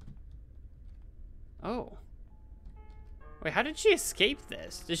 Oh. Wait, how did she escape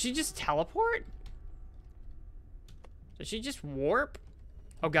this? Did she just teleport? Did she just warp?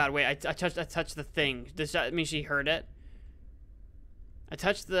 Oh god, wait, I touched the thing. Does that mean she heard it? I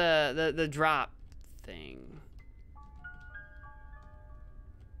touched the drop thing.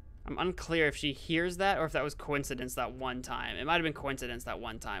 I'm unclear if she hears that or if that was coincidence that one time. It might have been coincidence that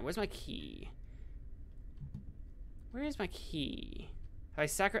one time. Where's my key? Where is my key?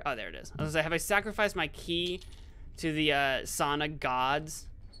 Have I oh, there it is. I was gonna say, have I sacrificed my key to the sauna gods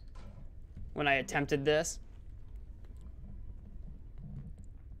when I attempted this?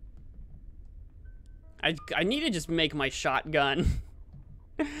 I need to just make my shotgun.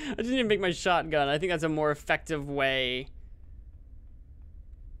 I just need to make my shotgun. I think that's a more effective way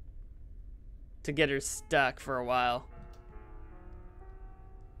to get her stuck for a while.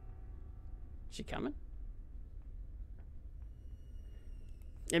 Is she coming?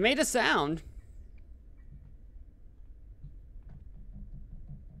 It made a sound.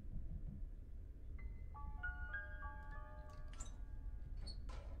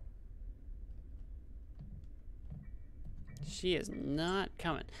 She is not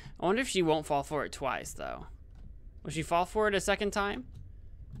coming. I wonder if she won't fall for it twice, though. Will she fall for it a second time?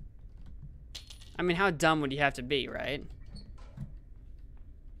 I mean, how dumb would you have to be, right?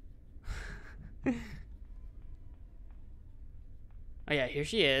 Oh yeah, here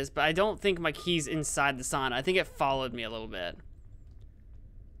she is, but I don't think my key's inside the sauna. I think it followed me a little bit.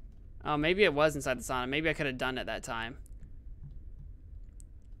 Oh, maybe it was inside the sauna. Maybe I could have done it that time.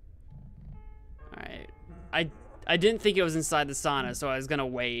 Alright. I didn't think it was inside the sauna, so I was gonna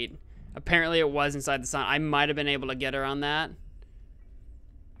wait. Apparently it was inside the sauna. I might have been able to get her on that.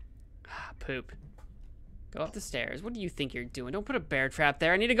 Poop. Go up the stairs. What do you think you're doing? Don't put a bear trap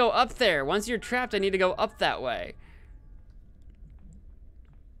there. I need to go up there. Once you're trapped, I need to go up that way.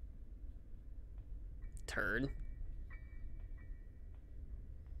 Turd.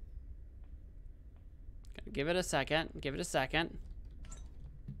 Gotta give it a second. Give it a second.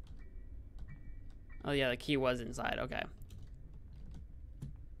 Oh yeah, the key was inside. Okay.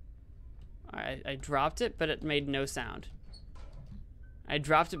 Alright, I dropped it, but it made no sound. I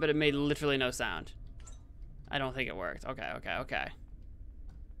dropped it, but it made literally no sound. I don't think it worked. Okay, okay, okay.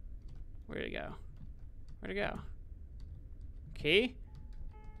 Where'd it go? Where'd it go? Key?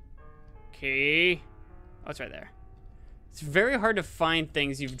 Key? Oh, it's right there. It's very hard to find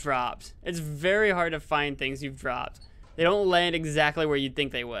things you've dropped. It's very hard to find things you've dropped. They don't land exactly where you'd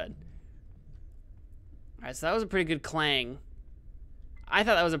think they would. Alright, so that was a pretty good clang. I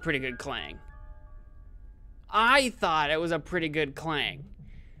thought that was a pretty good clang. I thought it was a pretty good clang.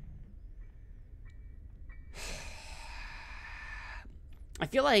 I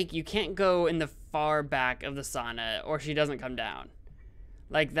feel like you can't go in the far back of the sauna or she doesn't come down.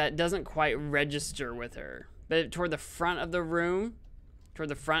 Like, that doesn't quite register with her. But toward the front of the room, toward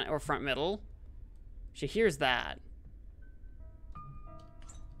the front or front middle, she hears that.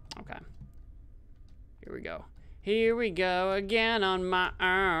 Okay. Here we go. Here we go again on my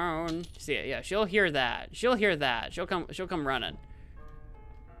own. See it? Yeah, she'll hear that. She'll hear that. She'll come running.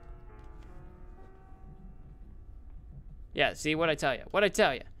 Yeah, see what I tell you? What I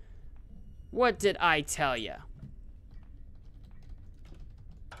tell you? What did I tell you?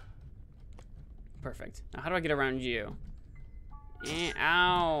 Perfect. Now, how do I get around you?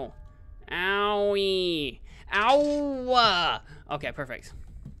 Ow. Owie. Ow. Okay, perfect.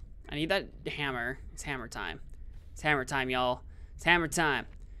 I need that hammer. It's hammer time. It's hammer time, y'all. It's hammer time.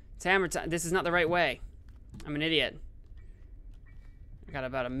 It's hammer time. This is not the right way. I'm an idiot. I got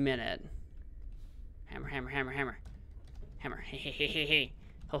about a minute. Hammer, hammer, hammer, hammer. Hammer. Hey, hey, hey, hey, hey.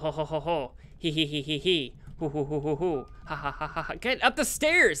 Ho ho ho ho ho. He he he he he. Hoo hoo hoo hoo hoo. Ha ha ha ha ha. Get up the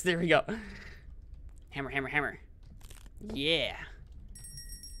stairs. There we go. Hammer, hammer, hammer. Yeah.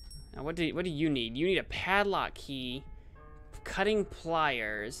 Now what do you need? You need a padlock key, cutting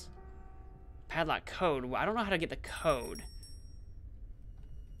pliers, padlock code. Well, I don't know how to get the code.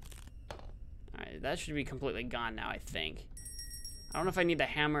 Alright, that should be completely gone now, I think. I don't know if I need the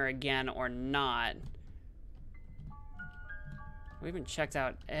hammer again or not. We haven't checked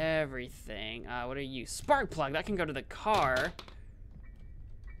out everything. What are you? Spark plug, that can go to the car.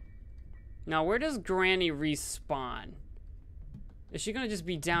 Now, where does Granny respawn? Is she gonna just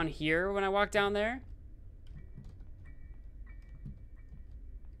be down here when I walk down there?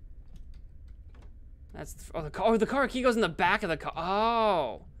 That's, the car key goes in the back of the car.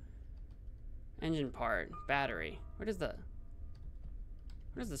 Oh. Engine part, battery. Where does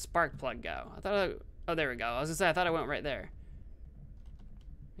the spark plug go? I thought oh, there we go. I was gonna say, I thought I went right there.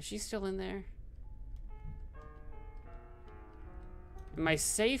 Is she still in there? Am I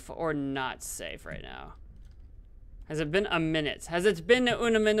safe or not safe right now? Has it been a minute? Has it been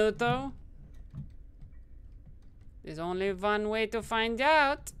un minuto? There's only one way to find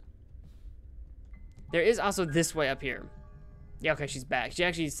out. There is also this way up here. Yeah, okay, she's back. She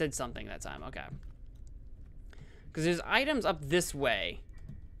actually said something that time, okay. Because there's items up this way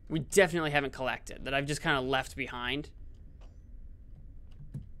we definitely haven't collected, that I've just kind of left behind.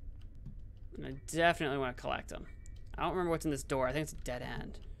 And I definitely want to collect them. I don't remember what's in this door. I think it's a dead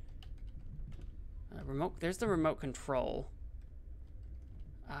end. Remote. There's the remote control.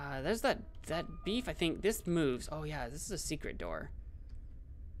 There's that beef. I think this moves. Oh yeah, this is a secret door.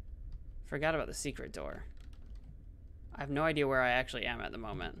 Forgot about the secret door. I have no idea where I actually am at the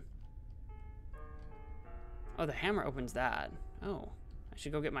moment. Oh, the hammer opens that. Oh, I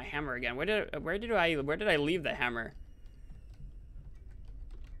should go get my hammer again. Where did I leave the hammer?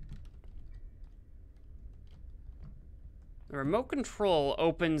 The remote control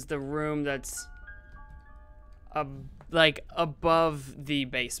opens the room that's like above the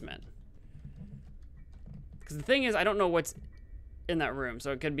basement. Because the thing is, I don't know what's in that room,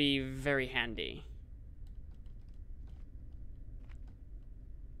 so it could be very handy.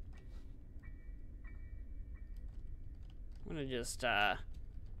 I'm gonna just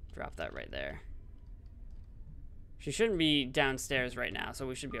drop that right there. She shouldn't be downstairs right now, so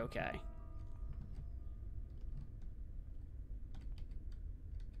we should be okay.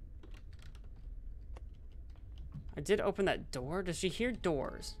 I did open that door. Does she hear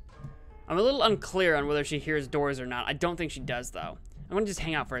doors? I'm a little unclear on whether she hears doors or not. I don't think she does, though. I'm gonna just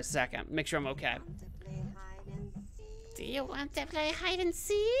hang out for a second, make sure I'm okay. Do you want to play hide and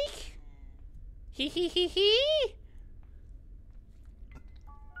seek? Hee hee hee hee.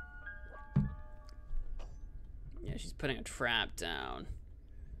 Yeah, she's putting a trap down.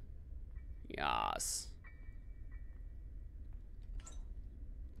 Yas.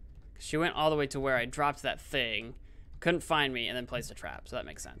 She went all the way to where I dropped that thing, couldn't find me, and then placed a trap, so that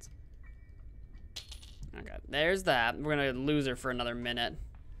makes sense. Okay, there's that. We're gonna lose her for another minute.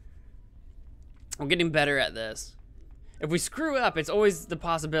 I'm getting better at this. If we screw up, it's always the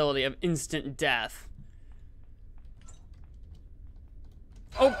possibility of instant death.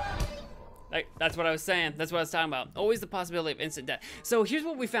 Oh! That's what I was saying. That's what I was talking about. Always the possibility of instant death. So here's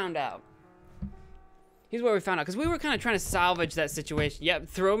what we found out. Here's what we found out, because we were kind of trying to salvage that situation. Yep,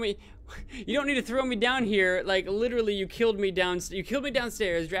 throw me. You don't need to throw me down here. Like, literally, you killed me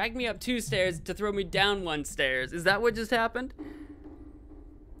downstairs, dragged me up 2 stairs to throw me down 1 stairs. Is that what just happened?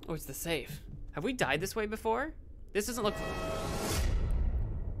 Oh, it's the safe. Have we died this way before? This doesn't look...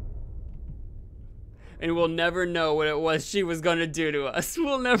 And we'll never know what it was she was gonna do to us.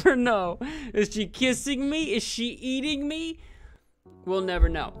 We'll never know. Is she kissing me? Is she eating me? We'll never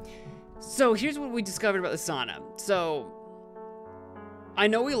know. So here's what we discovered about the sauna. So I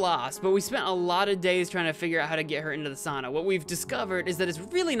know we lost, but we spent a lot of days trying to figure out how to get her into the sauna. What we've discovered is that it's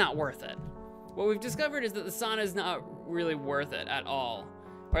really not worth it. What we've discovered is that the sauna is not really worth it at all.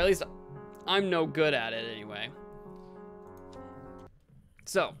 Or at least I'm no good at it anyway.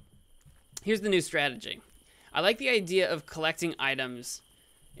 So here's the new strategy. I like the idea of collecting items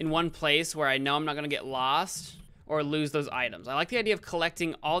in one place where I know I'm not gonna get lost or lose those items. I like the idea of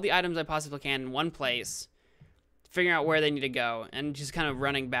collecting all the items I possibly can in one place, figuring out where they need to go, and just kind of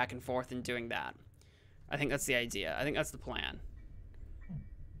running back and forth and doing that. I think that's the idea. I think that's the plan.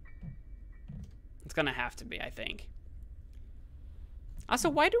 It's gonna have to be, I think. Also,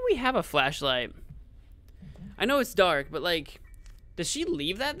 why do we have a flashlight? I know it's dark, but like, does she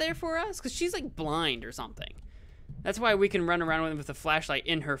leave that there for us? Because she's like blind or something. That's why we can run around with a flashlight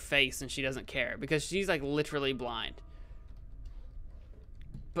in her face and she doesn't care, because she's like literally blind.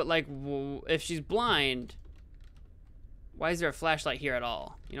 But like, if she's blind, why is there a flashlight here at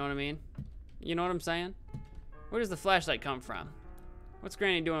all? You know what I mean? You know what I'm saying? Where does the flashlight come from? What's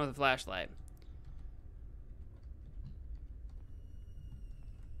Granny doing with the flashlight?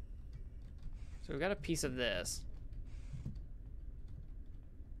 So we got a piece of this.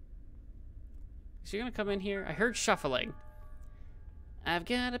 Is she gonna come in here? I heard shuffling. I've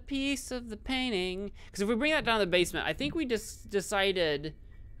got a piece of the painting. Because if we bring that down to the basement, I think we just decided,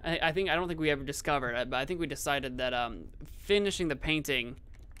 I don't think we ever discovered it, but I think we decided that finishing the painting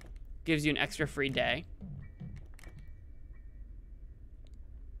gives you an extra free day.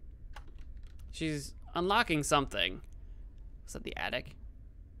 She's unlocking something. Is that the attic?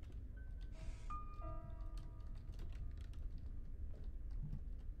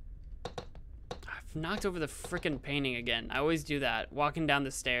 I've knocked over the frickin' painting again. I always do that, walking down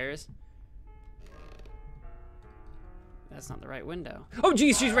the stairs. That's not the right window. Oh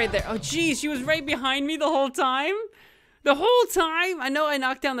geez, she's right there. Oh geez, she was right behind me the whole time? The whole time? I know I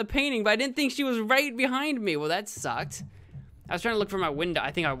knocked down the painting, but I didn't think she was right behind me. Well, that sucked. I was trying to look for my window.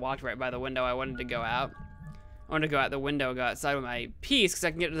 I think I walked right by the window. I wanted to go out. I wanted to go out the window, go outside with my piece, because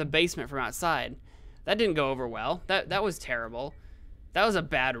I can get to the basement from outside. That didn't go over well. That was terrible. That was a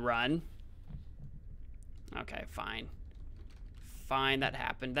bad run. Okay, fine. Fine, that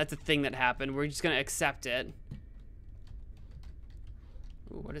happened. That's a thing that happened. We're just gonna accept it.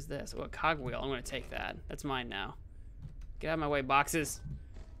 Ooh, what is this? Oh, a cogwheel. I'm gonna take that. That's mine now. Get out of my way, boxes.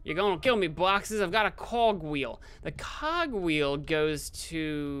 You're gonna kill me, boxes. I've got a cogwheel. The cogwheel goes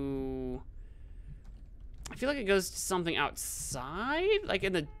to... I feel like it goes to something outside? Like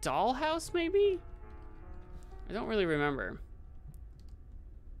in the dollhouse, maybe? I don't really remember.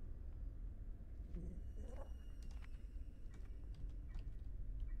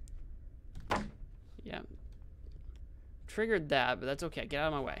 Yeah. Triggered that, but that's okay. Get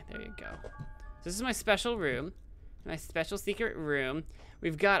out of my way. There you go. So this is my special room. My special secret room.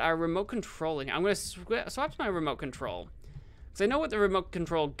 We've got our remote control in here. I'm going to swap to my remote control. Because I know what the remote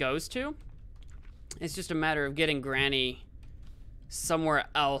control goes to. It's just a matter of getting Granny somewhere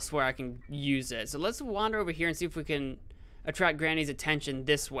else where I can use it. So let's wander over here and see if we can attract Granny's attention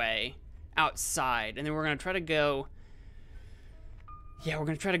this way, outside. And then we're going to try to go... Yeah, we're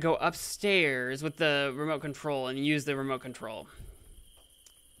going to try to go upstairs with the remote control and use the remote control.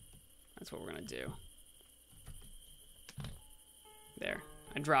 That's what we're going to do. There.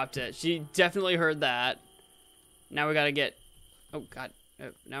 I dropped it. She definitely heard that. Now we got to get... Oh, God.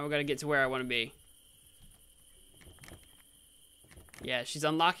 Now we got to get to where I want to be. Yeah, she's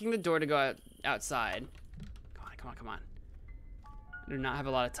unlocking the door to go outside. Come on, come on, come on. I do not have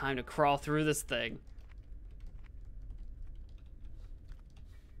a lot of time to crawl through this thing.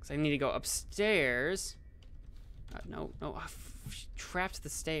 Because I need to go upstairs. No, no. Oh, she trapped the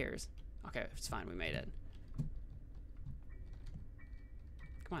stairs. Okay, it's fine. We made it.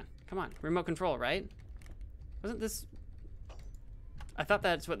 Come on, come on. Remote control, right? Wasn't this... I thought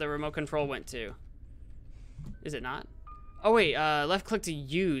that's what the remote control went to. Is it not? Oh, wait. Left click to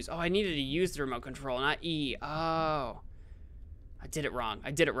use. Oh, I needed to use the remote control, not E. Oh. I did it wrong.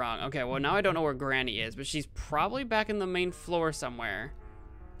 I did it wrong. Okay, well, now I don't know where Granny is, but she's probably back in the main floor somewhere.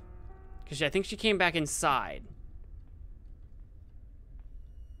 Because I think she came back inside.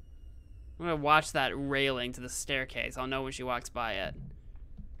 I'm going to watch that railing to the staircase. I'll know when she walks by it.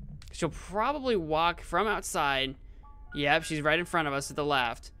 She'll probably walk from outside. Yep, she's right in front of us to the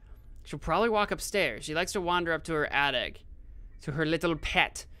left. She'll probably walk upstairs. She likes to wander up to her attic. To her little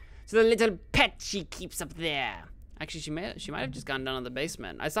pet. To the little pet she keeps up there. Actually, she might have just gone down in the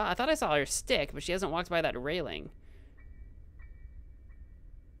basement. I thought I saw her stick, but she hasn't walked by that railing.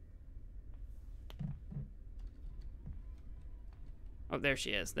 Oh, there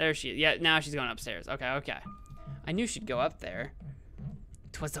she is. There she is. Yeah, now she's going upstairs. Okay, okay. I knew she'd go up there.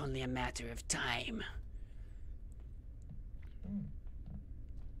 'Twas only a matter of time.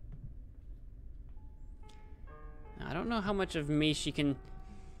 Now, I don't know how much of me she can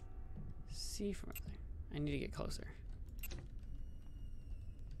see from there. I need to get closer.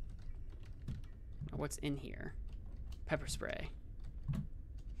 What's in here? Pepper spray.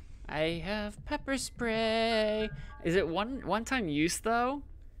 I have pepper spray. Is it one-time use though?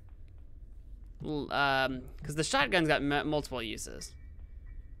 Because the shotgun's got multiple uses.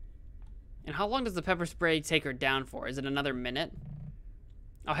 And how long does the pepper spray take her down for? Is it another minute?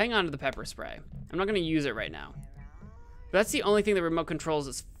 I'll hang on to the pepper spray. I'm not gonna use it right now. But that's the only thing the remote controls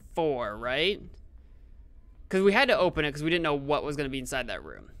is for, right? Because we had to open it because we didn't know what was gonna be inside that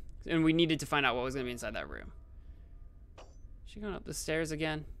room. And we needed to find out what was gonna be inside that room. Is she going up the stairs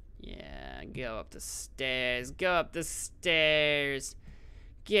again? Yeah, go up the stairs. Go up the stairs.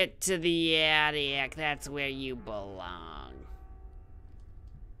 Get to the attic. That's where you belong.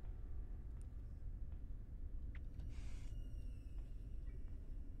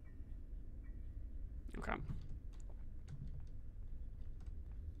 Okay.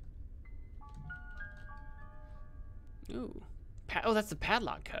 Ooh. Oh, that's the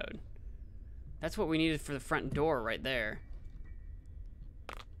padlock code. That's what we needed for the front door right there.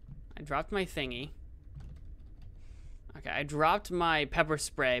 I dropped my thingy. Okay, I dropped my pepper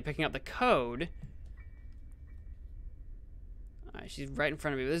spray, picking up the code. Alright, she's right in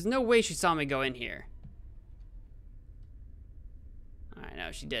front of me. There's no way she saw me go in here. Alright,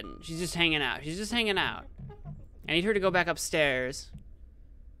 no, she didn't. She's just hanging out. She's just hanging out. I need her to go back upstairs.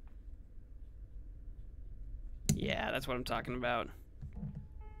 Yeah, that's what I'm talking about.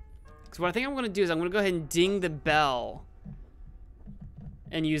 Because what I think I'm going to do is I'm going to go ahead and ding the bell.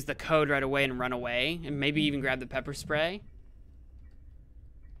 And use the code right away and run away. And maybe even grab the pepper spray.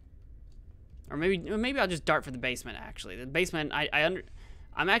 Or maybe I'll just dart for the basement, actually. The basement,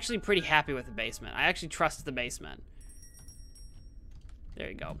 I'm actually pretty happy with the basement. I actually trust the basement. There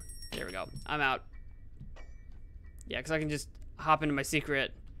you go. There we go. I'm out. Yeah, because I can just hop into my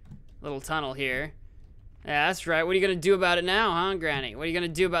secret little tunnel here. Yeah, that's right. What are you going to do about it now, huh, Granny? What are you going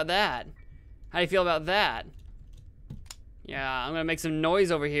to do about that? How do you feel about that? Yeah, I'm going to make some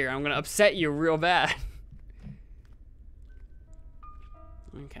noise over here. I'm going to upset you real bad.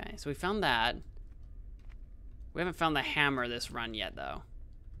 Okay, so we found that. We haven't found the hammer this run yet, though.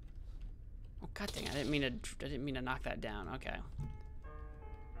 Oh, god dang, I didn't mean to knock that down. Okay.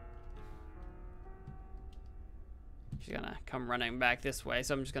 She's gonna come running back this way,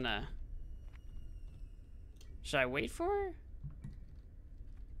 so I'm just gonna... Should I wait for her?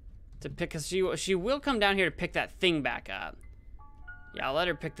 To pick, cause she will come down here to pick that thing back up. Yeah, I'll let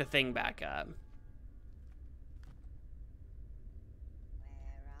her pick the thing back up.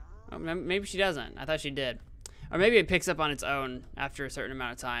 Oh, maybe she doesn't. I thought she did. Or maybe it picks up on its own after a certain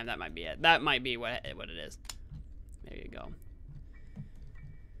amount of time. That might be it. That might be what it is. There you go.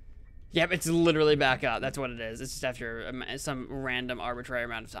 Yep, it's literally back up. That's what it is. It's just after some random arbitrary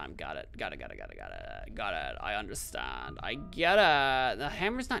amount of time. Got it. Got it. I understand. I get it. The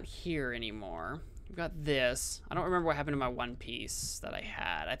hammer's not here anymore. We've got this. I don't remember what happened to my one piece that I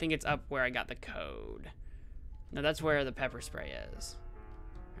had. I think it's up where I got the code. No, that's where the pepper spray is.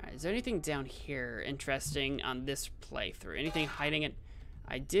 Alright, is there anything down here interesting on this playthrough? Anything hiding it?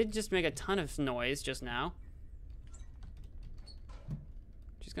 I did just make a ton of noise just now.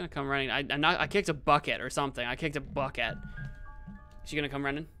 She's gonna come running. I kicked a bucket or something. I kicked a bucket. Is she gonna come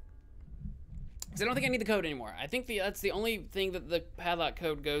running? Because I don't think I need the code anymore. I think that's the only thing that the padlock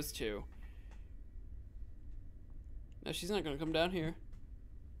code goes to. No, she's not gonna come down here.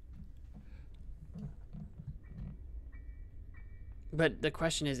 But the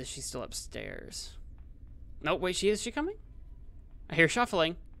question is she still upstairs? No, wait, is she coming? I hear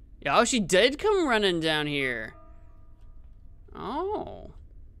shuffling. Yeah, oh, she did come running down here. Oh.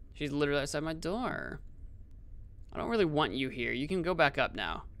 She's literally outside my door. I don't really want you here. You can go back up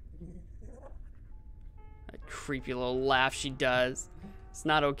now. That creepy little laugh she does. It's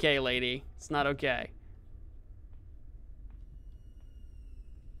not okay, lady. It's not okay.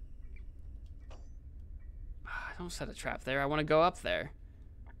 Don't set a trap there. I want to go up there.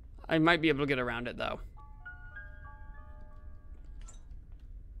 I might be able to get around it, though.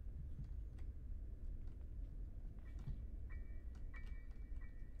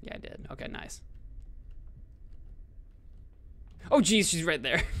 Yeah, I did. Okay, nice. Oh, geez, she's right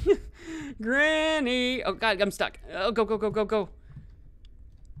there. Granny! Oh, God, I'm stuck. Oh, go, go, go, go, go.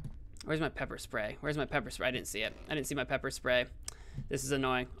 Where's my pepper spray? Where's my pepper spray? I didn't see it. I didn't see my pepper spray. This is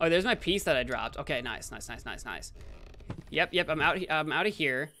annoying. Oh, there's my piece that I dropped. Okay, nice. Yep, I'm out of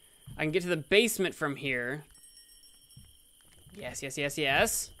here. I can get to the basement from here. Yes.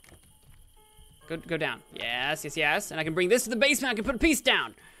 Go down. Yes. And I can bring this to the basement. I can put a piece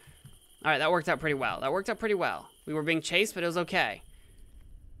down. All right, that worked out pretty well. We were being chased, but it was okay.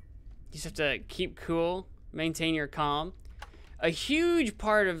 You just have to keep cool, maintain your calm. A huge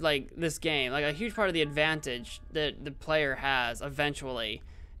part of like this game, like a huge part of the advantage that the player has eventually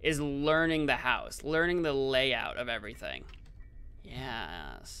is learning the house, learning the layout of everything.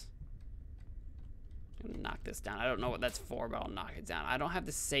 Yes. I'm gonna knock this down. I don't know what that's for, but I'll knock it down. I don't have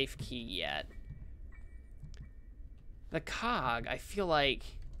the safe key yet. The cog, I feel like...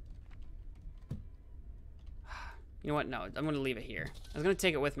 You know what? No, I'm gonna leave it here. I was gonna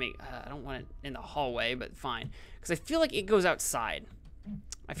take it with me. I don't want it in the hallway, but fine. Because I feel like it goes outside.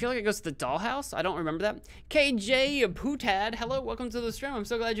 I feel like it goes to the dollhouse. I don't remember that. KJ Pootad, hello, welcome to the stream. I'm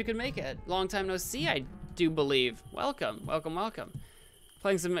so glad you could make it. Long time no see, I do believe. Welcome.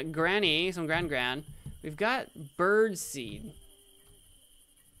 Playing some Granny, some Gran. We've got bird seed.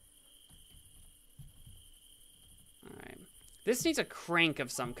 Alright. This needs a crank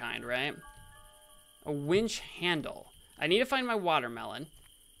of some kind, right? A winch handle. I need to find my watermelon.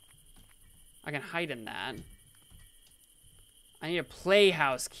 I can hide in that. I need a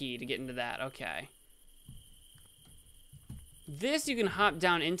playhouse key to get into that. Okay. This you can hop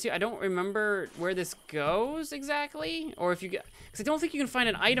down into. I don't remember where this goes exactly. Or if you get... Because I don't think you can find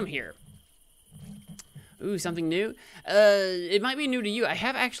an item here. Ooh, something new? It might be new to you. I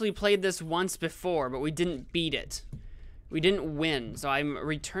have actually played this once before, but we didn't beat it. We didn't win. So I'm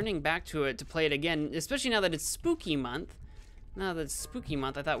returning back to it to play it again. Especially now that it's spooky month. Now that it's spooky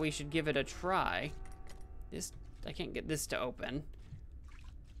month, I thought we should give it a try. This... I can't get this to open.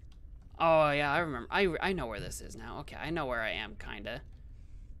 Oh, yeah, I remember. I know where this is now. Okay, I know where I am, kinda.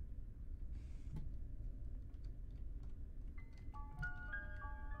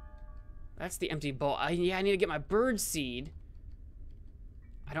 That's the empty bowl. Yeah, I need to get my bird seed.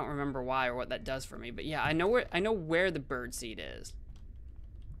 I don't remember why or what that does for me, but yeah, I know where the bird seed is.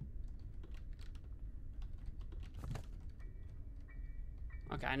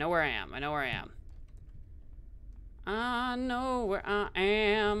 Okay, I know where I am. I know where I am. I know where I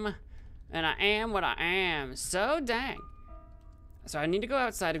am, and I am what I am. So dang. So I need to go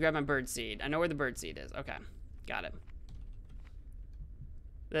outside to grab my bird seed. I know where the bird seed is. Okay, got it.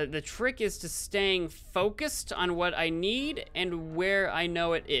 The trick is to staying focused on what I need and where I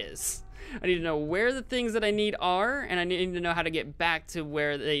know it is. I need to know where the things that I need are, and I need to know how to get back to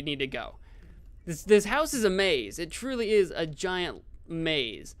where they need to go. This house is a maze. It truly is a giant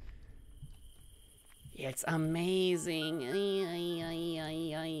maze. It's amazing.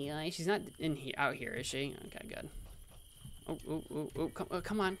 She's not in here, out here, is she? Okay, good. Oh,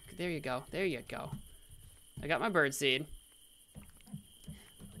 come on. There you go. There you go. I got my bird seed.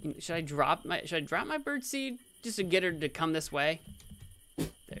 Should I drop my bird seed just to get her to come this way? There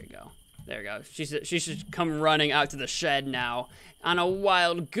you go. There you go. She should come running out to the shed now on a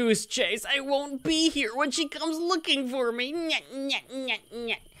wild goose chase. I won't be here when she comes looking for me.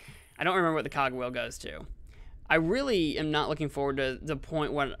 I don't remember what the cogwheel goes to. I really am not looking forward to the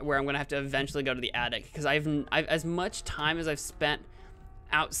point where I'm gonna have to eventually go to the attic, because I've as much time as I've spent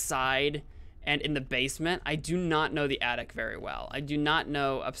outside and in the basement, I do not know the attic very well. I do not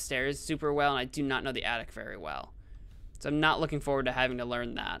know upstairs super well, and I do not know the attic very well. So I'm not looking forward to having to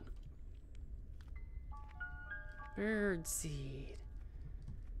learn that. Bird seed.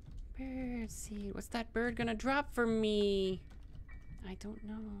 Bird seed. What's that bird gonna drop for me? I don't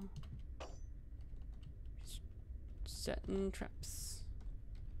know. Setting traps.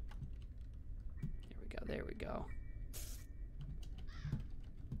 There we go, there we go.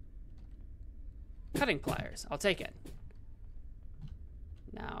 Cutting pliers, I'll take it.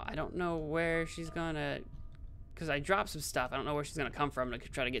 Now, I don't know where she's gonna, because I dropped some stuff. I don't know where she's gonna come from to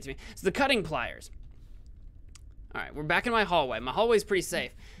try to get to me. So the cutting pliers. All right, we're back in my hallway. My hallway's pretty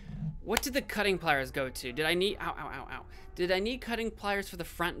safe. What did the cutting pliers go to? Did I need, ow. Did I need cutting pliers for the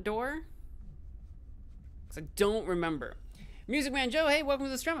front door? Because I don't remember. Music Man Joe, hey, welcome to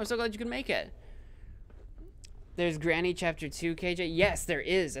the stream. I'm so glad you could make it. There's Granny Chapter 2, KJ. Yes, there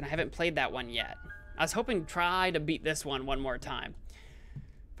is, and I haven't played that one yet. I was hoping to try to beat this one more time.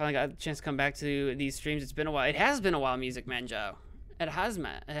 Finally got a chance to come back to these streams. It's been a while. It has been a while, Music Man Joe. It has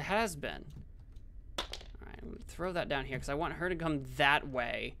been. All right, I'm gonna throw that down here because I want her to come that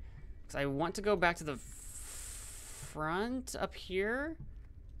way. Because I want to go back to the front up here.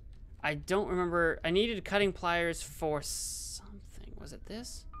 I don't remember. I needed cutting pliers for something. Was it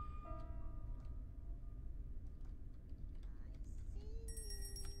this?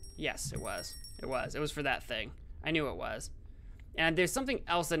 Yes, it was. It was for that thing. I knew it was. And there's something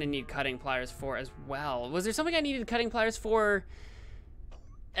else that I need cutting pliers for as well. Was there something I needed cutting pliers for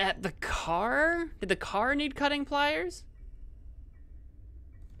at the car? Did the car need cutting pliers?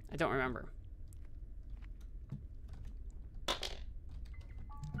 I don't remember.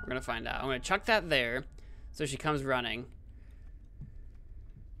 We're gonna find out. I'm gonna chuck that there so she comes running.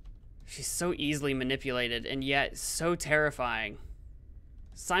 She's so easily manipulated and yet so terrifying.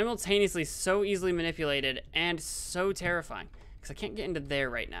 Simultaneously so easily manipulated and so terrifying. Because I can't get into there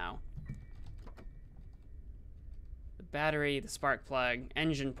right now. The battery, the spark plug,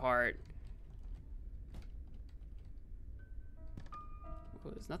 engine part. Oh,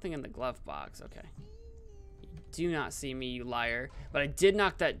 there's nothing in the glove box. Okay. You do not see me, you liar. But I did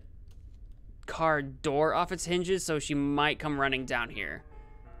knock that car door off its hinges, so she might come running down here.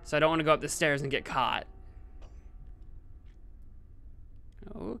 So I don't want to go up the stairs and get caught.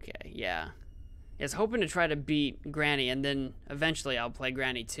 Okay, yeah. I was hoping to try to beat Granny, and then eventually I'll play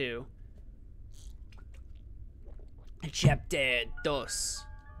Granny 2. Chapter 2. Is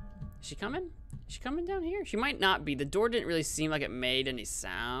she coming? Is she coming down here? She might not be. The door didn't really seem like it made any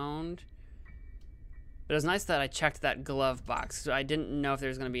sound. But it was nice that I checked that glove box, so I didn't know if there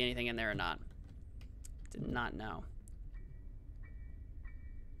was going to be anything in there or not. Did not know.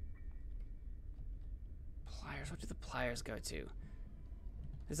 Pliers. What do the pliers go to?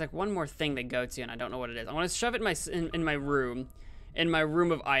 There's like one more thing they go to, and I don't know what it is. I want to shove it in my room. In my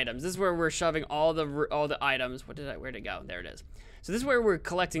room of items. This is where we're shoving all the items. Where'd it go? There it is. So this is where we're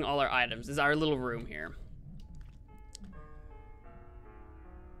collecting all our items. This is our little room here.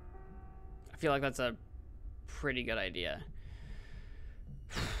 I feel like that's a pretty good idea.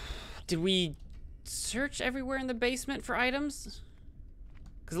 Did we search everywhere in the basement for items?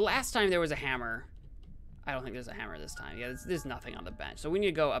 Because last time there was a hammer. I don't think there's a hammer this time. Yeah, there's nothing on the bench. So we need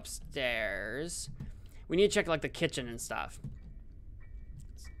to go upstairs. We need to check like the kitchen and stuff.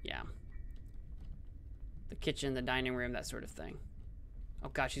 Yeah. The kitchen, the dining room, that sort of thing. Oh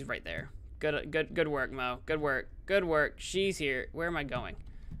gosh, she's right there. Good work, Mo. Good work. She's here. Where am I going?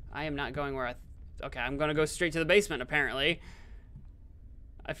 I am not going where okay, I'm gonna go straight to the basement, apparently.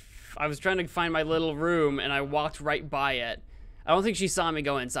 I was trying to find my little room, and I walked right by it. I don't think she saw me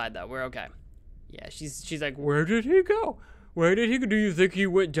go inside, though. We're okay. Yeah, she's like, where did he go? Where did he go? Do you think he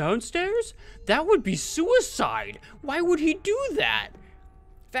went downstairs? That would be suicide. Why would he do that?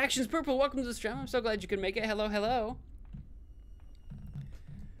 Factions Purple, welcome to the stream. I'm so glad you could make it. Hello, hello.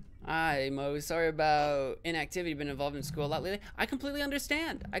 Hi, Mo. Sorry about inactivity. Been involved in school a lot lately. I completely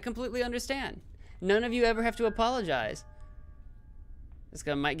understand. I completely understand. None of you ever have to apologize. This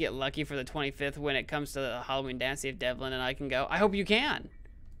guy might get lucky for the 25th when it comes to the Halloween dance. See if Devlin and I can go. I hope you can.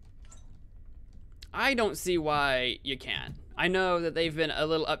 I don't see why you can't. I know that they've been a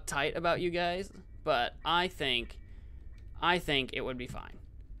little uptight about you guys, but I think it would be fine.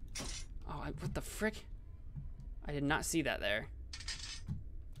 Oh, what the frick? I did not see that there.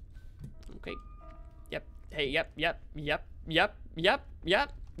 Okay. Yep. Hey, yep.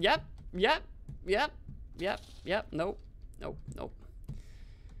 Nope.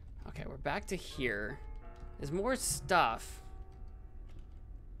 Okay, we're back to here. There's more stuff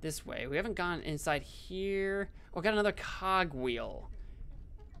this way. We haven't gone inside here. Oh, got another cogwheel.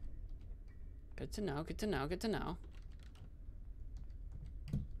 Good to know.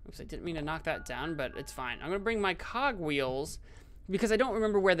 Oops, I didn't mean to knock that down, but it's fine. I'm gonna bring my cogwheels because I don't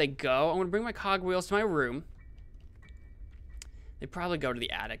remember where they go. I'm gonna bring my cogwheels to my room. They probably go to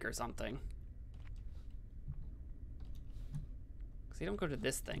the attic or something. Because they don't go to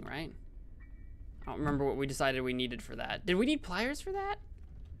this thing, right? I don't remember what we decided we needed for that. Did we need pliers for that?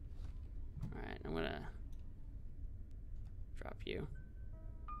 All right, I'm gonna drop you.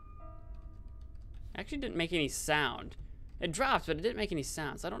 Actually didn't make any sound. It dropped, but it didn't make any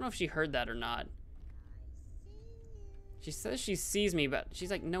sound, so I don't know if she heard that or not. She says she sees me, but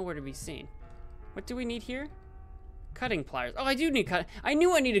she's like nowhere to be seen. What do we need here? Cutting pliers. Oh, I do need I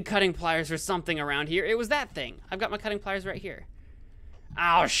knew I needed cutting pliers for something around here. It was that thing. I've got my cutting pliers right here.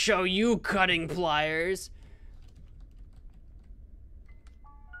 I'll show you cutting pliers.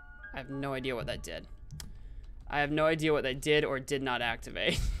 I have no idea what that did. I have no idea what that did or did not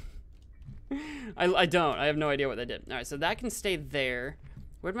activate. I don't. I have no idea what that did. All right, so that can stay there.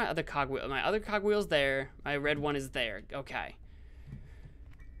 Where'd my other cogwheel? My other cogwheel's there. My red one is there. Okay.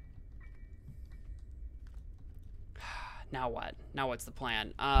 Now what? Now what's the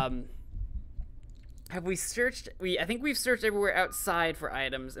plan? Have we searched? I think we've searched everywhere outside for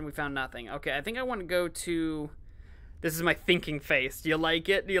items and we found nothing. Okay, I think I want to go to... This is my thinking face. Do you like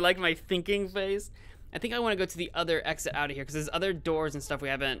it? Do you like my thinking face? I think I want to go to the other exit out of here because there's other doors and stuff we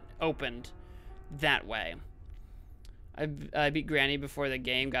haven't opened that way. I beat Granny before the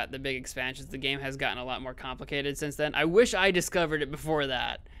game got the big expansions. The game has gotten a lot more complicated since then. I wish I discovered it before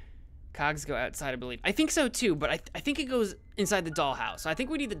that. Cogs go outside, I believe. I think so too, but I think it goes inside the dollhouse. So I think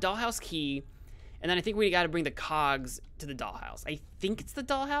we need the dollhouse key, and then I think we got to bring the cogs to the dollhouse. I think it's the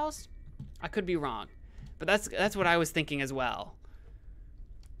dollhouse. I could be wrong, but that's what I was thinking as well.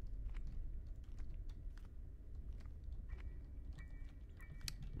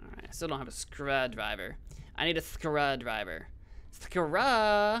 All right, I still don't have a screwdriver. I need a screwdriver.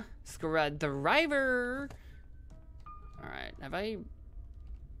 Screwdriver. All right, have I?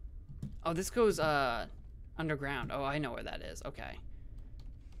 Oh, this goes underground. Oh, I know where that is. Okay.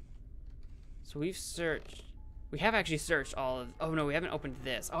 So we've searched. We have actually searched all of. Oh no, we haven't opened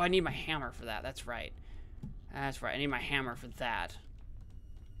this. Oh, I need my hammer for that. That's right. That's right. I need my hammer for that.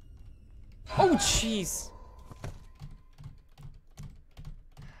 Oh, jeez.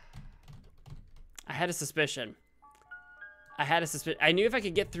 had a suspicion. I knew if I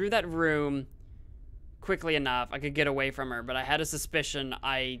could get through that room quickly enough, I could get away from her, but I had a suspicion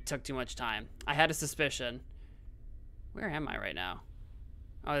I took too much time. I had a suspicion. Where am I right now?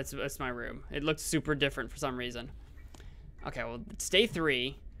 Oh, that's my room. It looks super different for some reason. Okay, well, it's day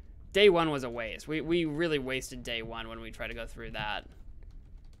 3. Day 1 was a waste. We really wasted day 1 when we tried to go through that.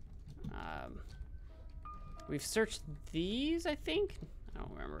 We've searched these, I think? I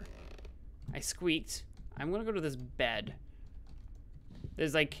don't remember. I squeaked. I'm gonna go to this bed.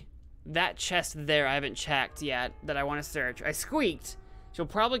 There's like that chest there I haven't checked yet that I want to search. I squeaked. She'll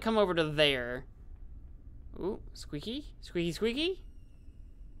probably come over to there. Ooh, squeaky? Squeaky, squeaky?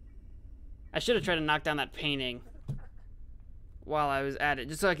 I should have tried to knock down that painting while I was at it,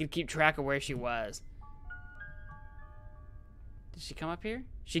 just so I could keep track of where she was. Did she come up here?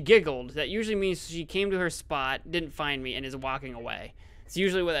 She giggled. That usually means she came to her spot, didn't find me, and is walking away. It's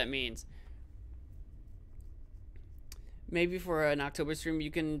usually what that means. Maybe for an October stream,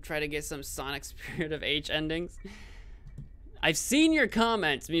 you can try to get some Sonic Spirit of H endings. I've seen your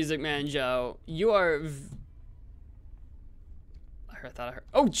comments, Music Man Joe. You are... I thought I heard...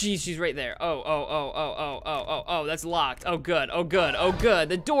 Oh, geez, she's right there. Oh, that's locked. Oh, good, oh, good, oh, good.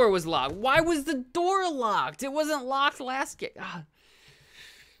 The door was locked. Why was the door locked? It wasn't locked last game.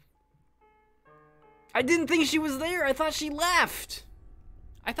 I didn't think she was there. I thought she left.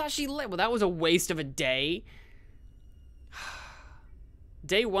 Well, that was a waste of a day.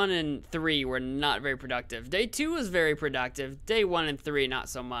 Day 1 and 3 were not very productive. Day 2 was very productive. Day 1 and 3, not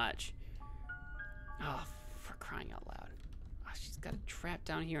so much. Oh, for crying out loud. Oh, she's got a trap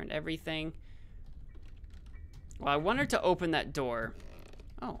down here and everything. Well, I want her to open that door.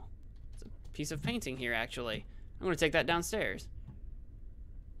 Oh, it's a piece of painting here, actually. I'm gonna take that downstairs.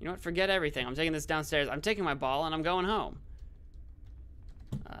 You know what? Forget everything. I'm taking this downstairs. I'm taking my ball and I'm going home.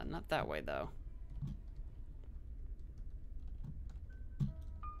 Not that way, though.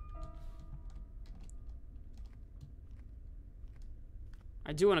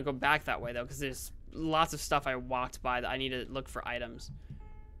 I do want to go back that way, though, because there's lots of stuff I walked by that I need to look for items.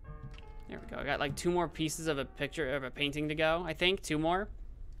 There we go. I got like 2 more pieces of a picture of a painting to go, I think. 2 more.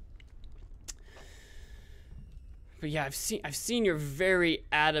 But yeah, I've seen your very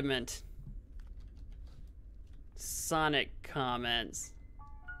adamant Sonic comments.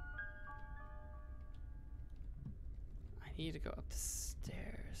 I need to go up the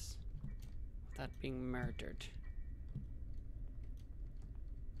stairs without being murdered.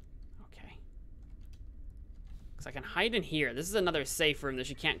 I can hide in here. This is another safe room that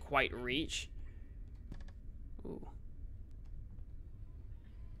she can't quite reach. Ooh.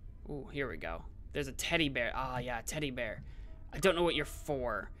 Ooh, here we go. There's a teddy bear. Ah, yeah, teddy bear. I don't know what you're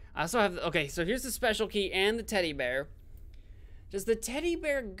for. I also have... Okay, so here's the special key and the teddy bear. Does the teddy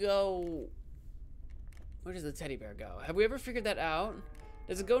bear go... Where does the teddy bear go? Have we ever figured that out?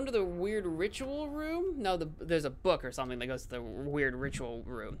 Does it go into the weird ritual room? No, there's a book or something that goes to the weird ritual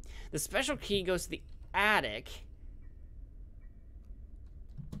room. The special key goes to the attic.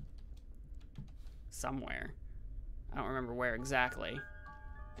 Somewhere. I don't remember where exactly.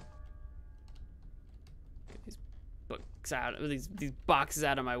 Get these books out, these boxes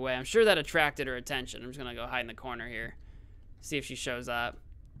out of my way. I'm sure that attracted her attention. I'm just gonna go hide in the corner here. See if she shows up.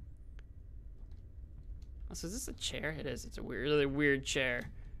 Oh, so is this a chair? It is. It's a weird, really weird chair.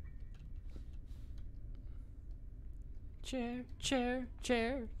 Chair, chair,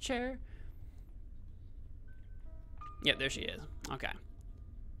 chair, chair. Yep, there she is. Okay.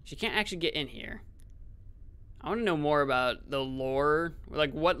 She can't actually get in here. I want to know more about the lore.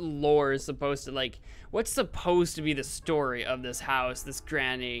 Like, what lore is supposed to, like, what's supposed to be the story of this house, this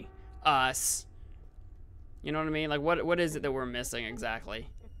granny, us? You know what I mean? Like, what is it that we're missing exactly?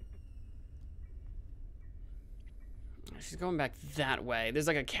 She's going back that way. There's,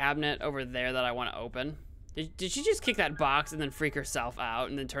 like, a cabinet over there that I want to open. Did she just kick that box and then freak herself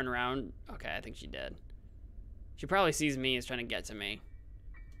out and then turn around? Okay, I think she did. She probably sees me as trying to get to me.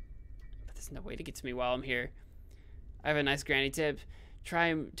 But there's no way to get to me while I'm here. I have a nice granny tip.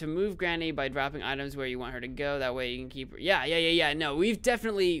 Try to move granny by dropping items where you want her to go. That way you can keep her. Yeah. No, we've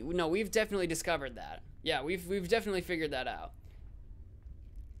definitely discovered that. Yeah, we've definitely figured that out.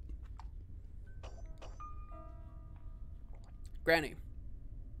 Granny.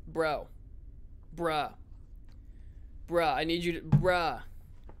 Bruh, I need you to bruh,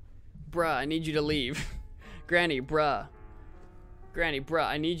 I need you to leave. Granny, bruh,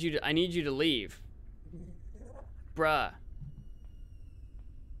 I need you to leave. Bruh.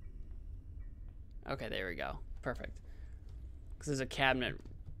 Okay, there we go. Perfect. Because there's a cabinet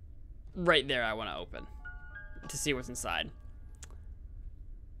right there I want to open to see what's inside.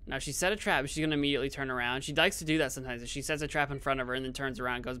 Now, she set a trap, but she's going to immediately turn around. She likes to do that sometimes. She sets a trap in front of her and then turns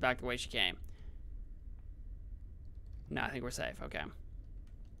around and goes back the way she came. No, I think we're safe. Okay.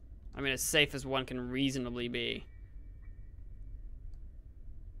 I mean, as safe as one can reasonably be.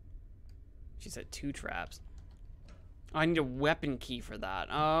 She set 2 traps. Oh, I need a weapon key for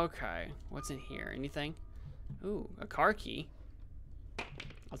that. Okay. What's in here? Anything? Ooh, a car key.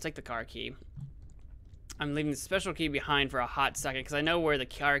 I'll take the car key. I'm leaving the special key behind for a hot second because I know where the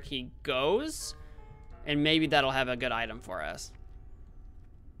car key goes, and maybe that'll have a good item for us.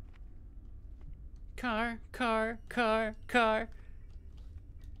 Car, car, car, car.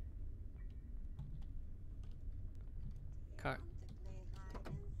 Car.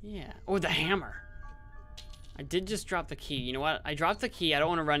 Yeah. Oh, the hammer. I did just drop the key. You know what? I dropped the key. I don't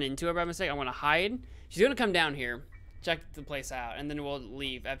want to run into her by mistake. I want to hide. She's going to come down here, check the place out, and then we'll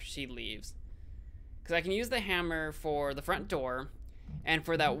leave after she leaves. Because I can use the hammer for the front door and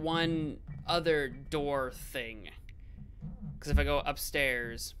for that one other door thing. Because if I go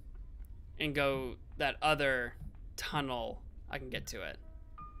upstairs and go that other tunnel, I can get to it.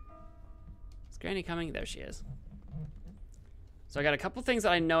 Is Granny coming? There she is. So I got a couple things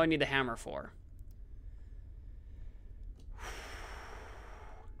that I know I need the hammer for.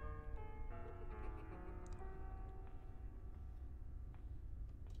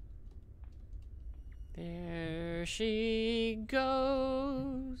 There she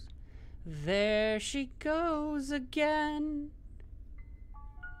goes. There she goes again.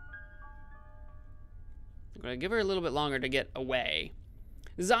 I'm gonna give her a little bit longer to get away.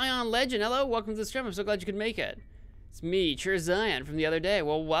 Zion Legend, hello, welcome to the stream. I'm so glad you could make it. It's me, Cheer Zion from the other day.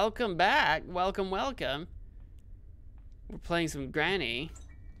 Well, welcome back. Welcome, welcome. We're playing some Granny.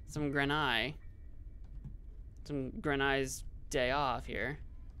 Some Granny. Some Granny's day off here.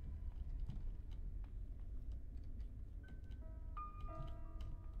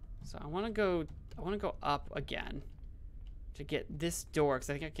 So I want to go up again to get this door because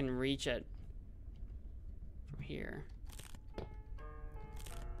I think I can reach it from here.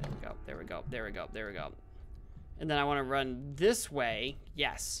 There we go. There we go. There we go. There we go. And then I want to run this way.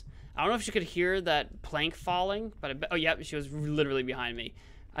 Yes. I don't know if she could hear that plank falling, but oh yeah, she was literally behind me.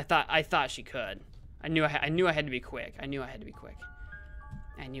 I thought she could. I knew I had to be quick. I knew I had to be quick.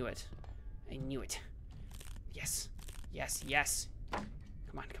 I knew it. I knew it. Yes. Yes. Yes. Come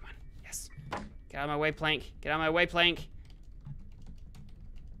on. Come on. Yes. Get out of my way, plank. Get out of my way, plank.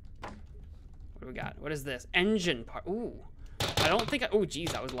 What do we got? What is this? Engine part. Ooh. I don't think oh,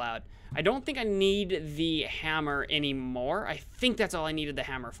 geez, that was loud. I don't think I need the hammer anymore. I think that's all I needed the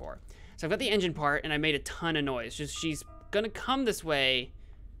hammer for. So I've got the engine part, and I made a ton of noise. Just she's gonna come this way.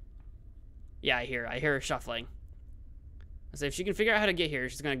 Yeah, I hear her shuffling. So if she can figure out how to get here,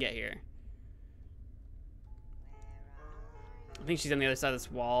 she's gonna get here. I think she's on the other side of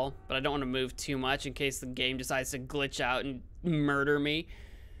this wall, but I don't want to move too much in case the game decides to glitch out and murder me.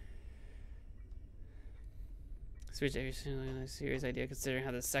 Switch every single serious idea considering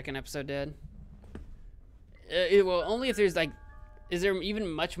how the second episode did. Well, only if there's like, is there even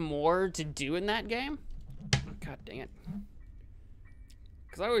much more to do in that game? God dang it.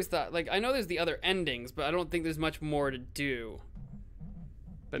 Because I always thought, like, I know there's the other endings, but I don't think there's much more to do.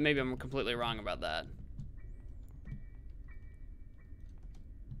 But maybe I'm completely wrong about that.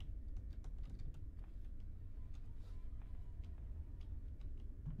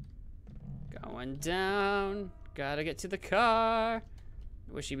 Going down. Gotta get to the car.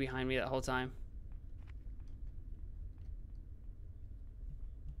 Was she behind me that whole time?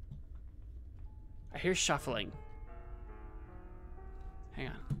 I hear shuffling. Hang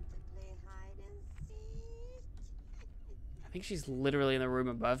on. I think she's literally in the room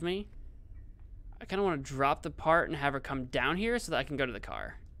above me. I kind of want to drop the part and have her come down here so that I can go to the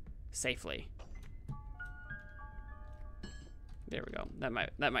car safely. There we go. That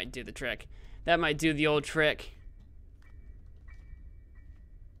might do the trick. That might do the old trick.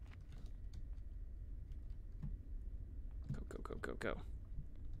 Go.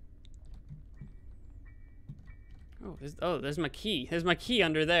 Oh, there's my key. There's my key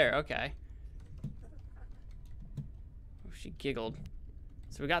under there. Okay. Oh, she giggled.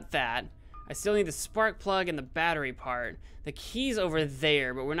 So we got that. I still need the spark plug and the battery part. The key's over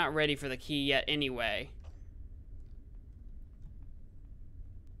there, but we're not ready for the key yet anyway.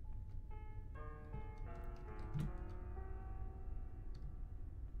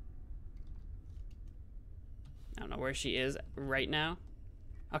 I don't know where she is right now.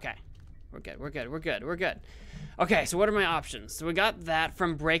 Okay. We're good. Okay, so what are my options? So we got that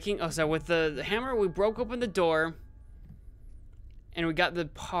from breaking. Oh, so with the hammer, we broke open the door. And we got the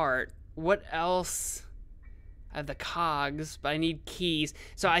part. What else? I have the cogs, but I need keys.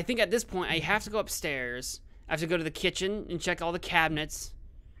 So I think at this point, I have to go upstairs. I have to go to the kitchen and check all the cabinets.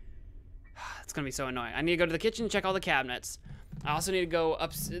 It's gonna be so annoying. I need to go to the kitchen and check all the cabinets. I also need to go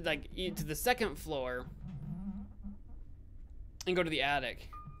up, like, to the second floor and go to the attic.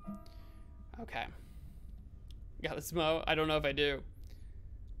 Okay. Got this, Mo? I don't know if I do.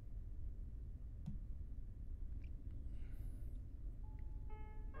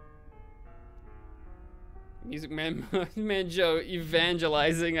 Music Man, Joe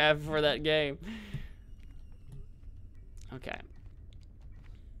evangelizing for that game. Okay.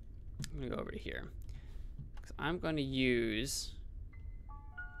 I'm gonna go over to here. I'm gonna use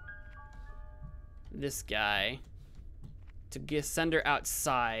this guy to send her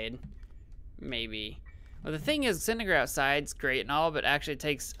outside, maybe. Well, the thing is, sending her outside's great and all, but actually it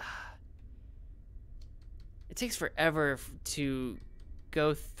takes forever to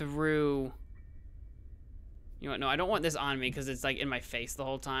go through. You know what? No, I don't want this on me because it's like in my face the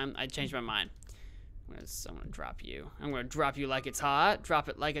whole time. I changed my mind. I'm gonna drop you. I'm gonna drop you like it's hot. Drop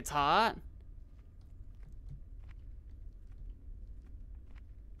it like it's hot.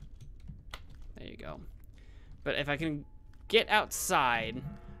 There you go. But if I can get outside,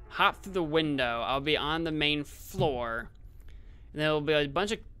 hop through the window, I'll be on the main floor. And there'll be a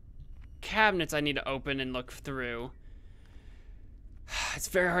bunch of cabinets I need to open and look through. It's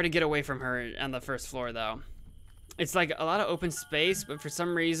very hard to get away from her on the first floor, though. It's like a lot of open space, but for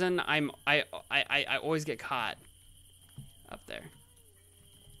some reason, I always get caught up there.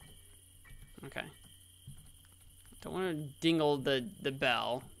 Okay. Don't want to dingle the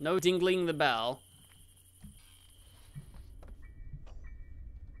bell. No dingling the bell.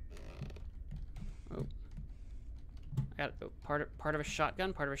 Oh. I got part of a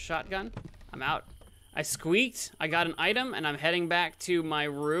shotgun. Part of a shotgun. I'm out. I squeaked. I got an item, and I'm heading back to my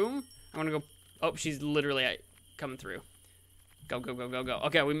room. I'm gonna go. Oh, she's literally coming through. Go, go, go, go, go.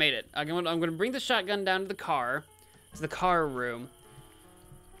 Okay, we made it. I'm gonna bring the shotgun down to the car room,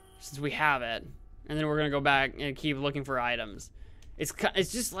 since we have it, and then we're gonna go back and keep looking for items. It's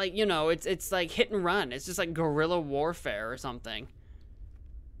just like, you know, it's like hit and run. It's just like guerrilla warfare or something.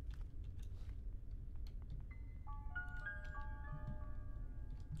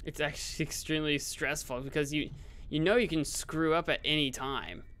 It's actually extremely stressful because you know you can screw up at any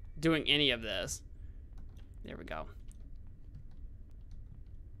time doing any of this. There we go.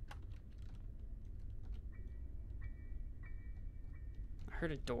 I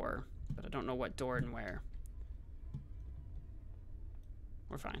heard a door, but I don't know what door and where.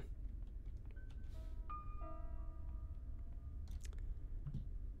 We're fine.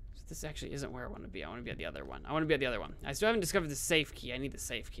 So this actually isn't where I want to be. I want to be at the other one. I still haven't discovered the safe key. I need the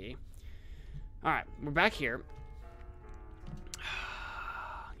safe key. All right, we're back here.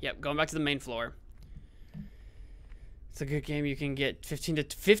 Yep, going back to the main floor. It's a good game. You can get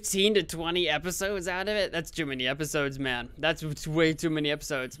 15 to 20 episodes out of it. That's too many episodes, man. That's way too many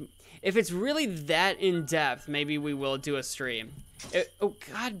episodes. If it's really that in-depth, maybe we will do a stream. Oh,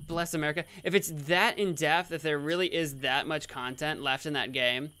 God bless America. If it's that in-depth, if there really is that much content left in that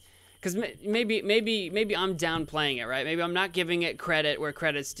game, because maybe I'm downplaying it, right? Maybe I'm not giving it credit where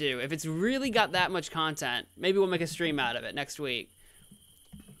credit's due. If it's really got that much content, maybe we'll make a stream out of it next week.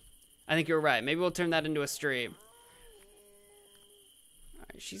 I think you're right. Maybe we'll turn that into a stream. All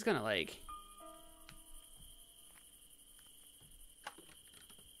right, she's gonna like...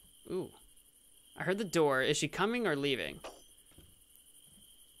 Ooh. I heard the door. Is she coming or leaving?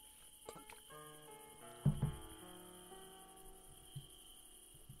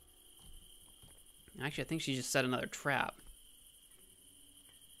 Actually, I think she just set another trap.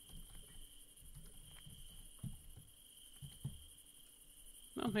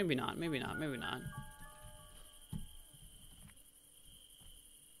 Well, maybe not. Maybe not. Maybe not.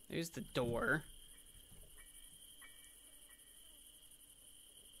 There's the door.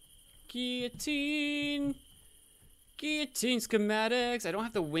 Guillotine. Guillotine schematics. I don't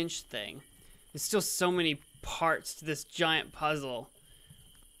have the winch thing. There's still so many parts to this giant puzzle.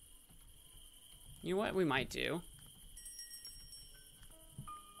 You know what we might do?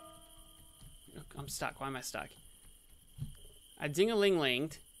 I'm stuck. Why am I stuck? I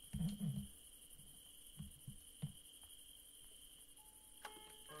ding-a-ling-linged.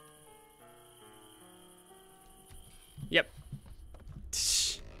 Yep.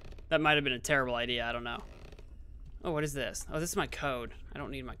 That might have been a terrible idea. I don't know. Oh, what is this? Oh, this is my code. I don't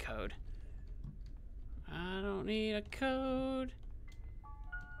need my code. I don't need a code.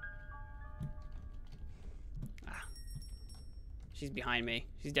 She's behind me.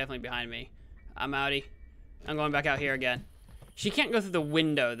 She's definitely behind me. I'm outie. I'm going back out here again. She can't go through the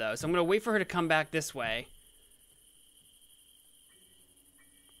window, though, so I'm going to wait for her to come back this way.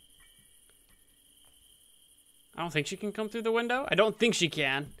 I don't think she can come through the window. I don't think she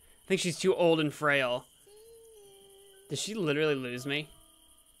can. I think she's too old and frail. Did she literally lose me?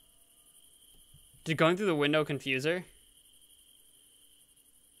 Did going through the window confuse her?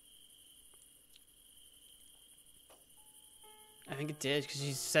 I think it did, because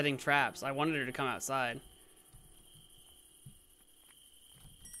she's setting traps. I wanted her to come outside.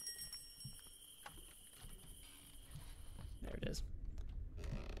 There it is.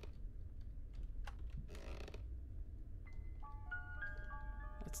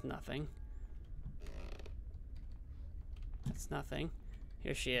 That's nothing. That's nothing.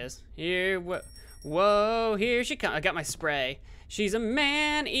 Here she is. Here, whoa, here she comes. I got my spray. She's a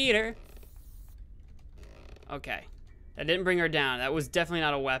man-eater. Okay. That didn't bring her down. That was definitely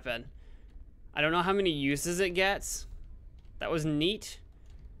not a weapon. I don't know how many uses it gets. That was neat,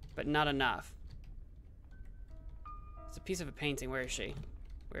 but not enough. It's a piece of a painting. Where is she?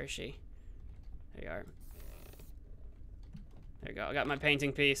 Where is she? There you are. There you go. I got my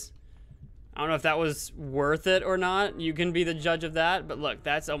painting piece. I don't know if that was worth it or not. You can be the judge of that. But look,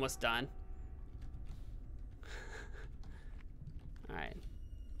 that's almost done. Alright.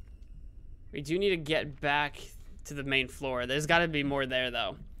 We do need to get back to the main floor. There's got to be more there,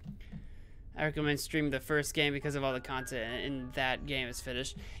 though. I recommend streaming the first game because of all the content in that game is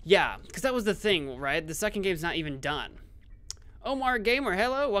finished. Yeah, because that was the thing, right? The second game's not even done. Omar Gamer,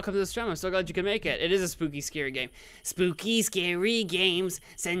 hello, welcome to the stream. I'm so glad you can make it. It is a spooky, scary game. Spooky, scary games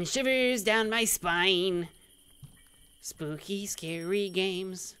send shivers down my spine. Spooky, scary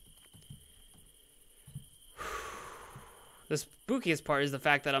games. The spookiest part is the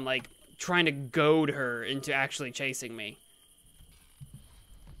fact that I'm like trying to goad her into actually chasing me.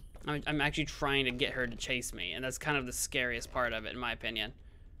 I'm actually trying to get her to chase me, and that's kind of the scariest part of it, in my opinion.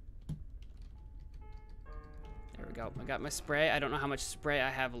 There we go. I got my spray. I don't know how much spray I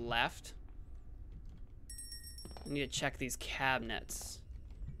have left. I need to check these cabinets.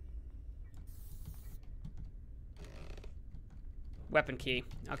 Weapon key.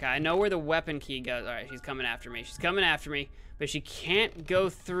 Okay, I know where the weapon key goes. All right, she's coming after me. She's coming after me, but she can't go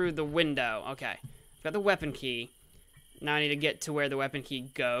through the window. Okay, I've got the weapon key. Now I need to get to where the weapon key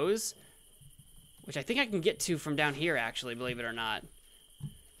goes, which I think I can get to from down here, actually, believe it or not.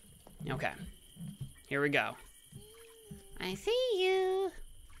 Okay, here we go. I see you.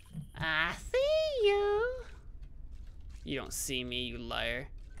 I see you. You don't see me, you liar.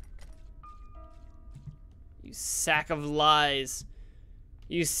 You sack of lies.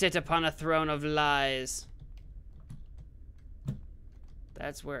 You sit upon a throne of lies.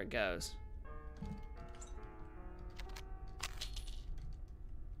 That's where it goes.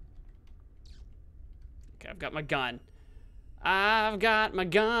 Okay, I've got my gun. I've got my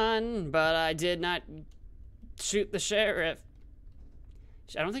gun, but I did not shoot the sheriff.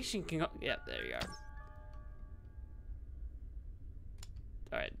 I don't think she can go. Yep, there you are.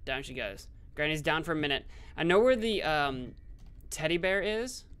 Alright, down she goes. Granny's down for a minute. I know where the teddy bear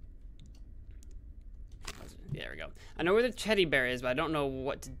is. There we go. I know where the teddy bear is, but I don't know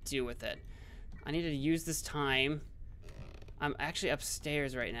what to do with it. I need to use this time. I'm actually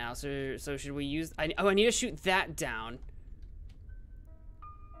upstairs right now, so should we use... I need to shoot that down.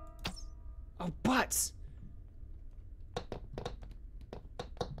 Oh, butts!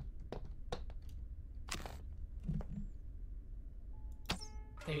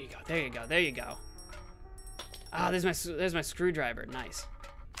 There you go, there you go, there you go. Ah, there's my screwdriver, nice.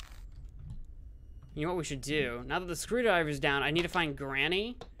 You know what we should do? Now that the screwdriver's down, I need to find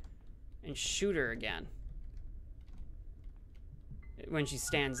Granny and shoot her again. When she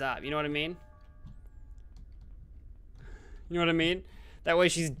stands up, you know what I mean? You know what I mean? That way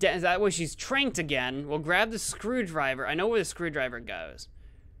she's that way she's tranked again. We'll grab the screwdriver. I know where the screwdriver goes.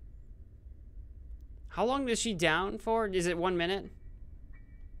 How long is she down for? Is it 1 minute?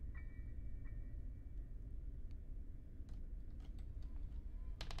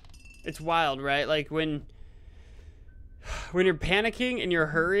 It's wild, right? Like when you're panicking and you're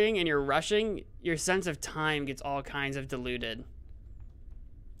hurrying and you're rushing, your sense of time gets all kinds of diluted.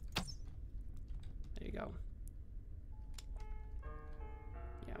 There you go.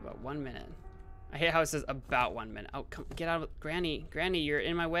 Yeah, about 1 minute. I hate how it says about 1 minute. Oh, come, get out of Granny. Granny, you're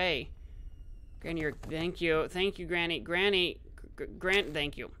in my way. Granny, you're, thank you, Granny. Granny,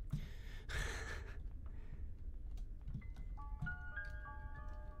 thank you.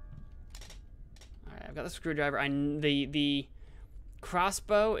 I've got the screwdriver. The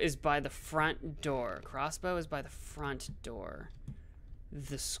crossbow is by the front door. Crossbow is by the front door.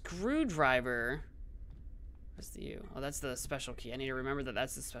 The screwdriver. What's the U? Oh, that's the special key. I need to remember that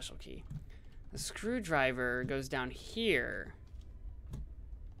that's the special key. The screwdriver goes down here.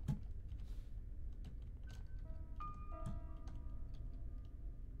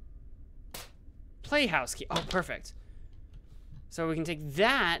 playhouse key. Oh, perfect. So we can take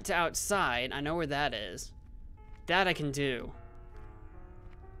that to outside. I know where that is. That I can do.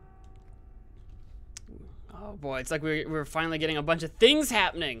 Oh boy, it's like we're finally getting a bunch of things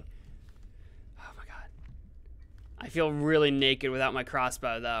happening. Oh my god. I feel really naked without my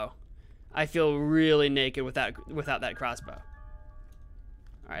crossbow, though. I feel really naked without that crossbow.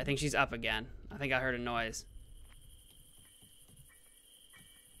 All right, I think she's up again. I think I heard a noise.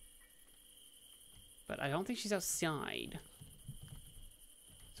 But I don't think she's outside.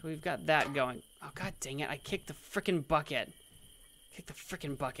 So we've got that going. Oh, god dang it. I kicked the frickin' bucket. Kick the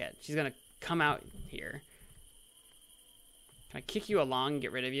frickin' bucket. She's gonna come out here. Can I kick you along and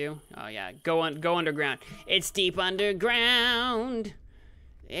get rid of you? Oh, yeah. Go underground. It's deep underground.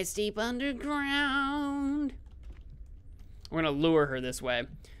 It's deep underground. We're gonna lure her this way.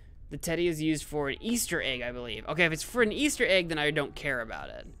 The teddy is used for an Easter egg, I believe. Okay, if it's for an Easter egg, then I don't care about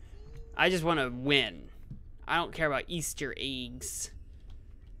it. I just want to win. I don't care about Easter eggs.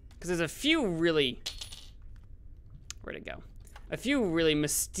 Because there's a few really... Where'd it go? A few really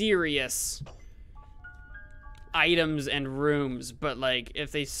mysterious items and rooms, but like,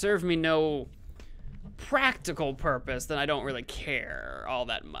 if they serve me no practical purpose, then I don't really care all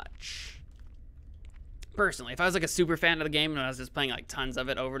that much. Personally, if I was like a super fan of the game and I was just playing like tons of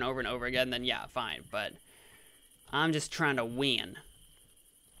it over and over and over again, then yeah, fine. But I'm just trying to win.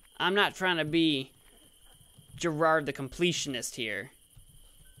 I'm not trying to be Gerard the completionist here.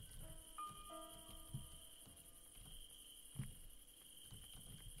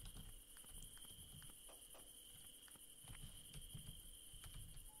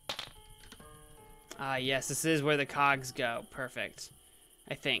 Ah, yes, this is where the cogs go. Perfect.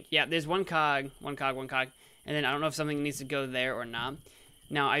 I think. Yeah, there's one cog. And then I don't know if something needs to go there or not.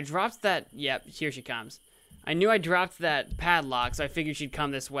 Now, I dropped that... Yep, here she comes. I knew I dropped that padlock, so I figured she'd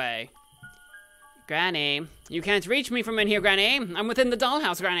come this way. Granny, you can't reach me from in here, Granny. I'm within the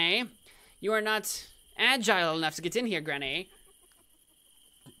dollhouse, Granny. You are not agile enough to get in here, Granny.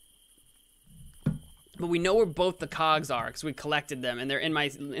 But we know where both the cogs are, because we collected them, and they're in my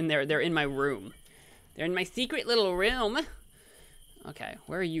room. They're in my secret little room. Okay,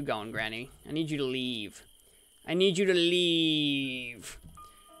 where are you going, Granny? I need you to leave. I need you to leave.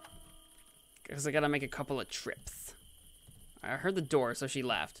 Because I gotta make a couple of trips. I heard the door, so she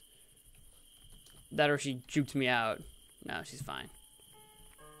left. That or she juked me out. No, she's fine.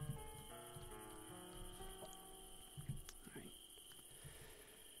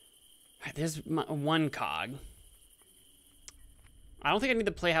 Alright, there's one cog. I don't think I need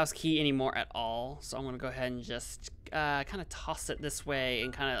the playhouse key anymore at all, so I'm gonna go ahead and just kind of toss it this way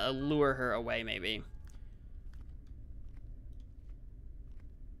and kind of lure her away, maybe.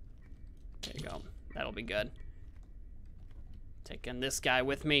 There you go. That'll be good. Taking this guy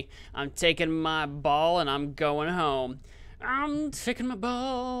with me. I'm taking my ball and I'm going home. I'm taking my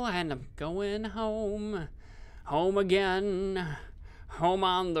ball and I'm going home. Home again. Home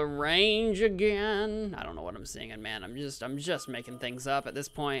on the range again. I don't know what I'm singing, man. I'm just making things up at this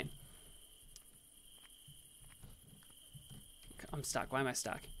point. I'm stuck. Why am I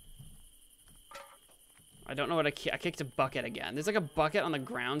stuck? I don't know what I kicked a bucket again. There's like a bucket on the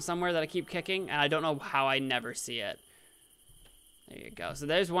ground somewhere that I keep kicking, and I don't know how I never see it. There you go. So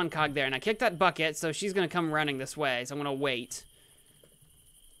there's one cog there, and I kicked that bucket, so she's gonna come running this way, so I'm gonna wait.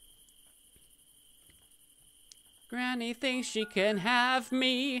 Granny thinks she can have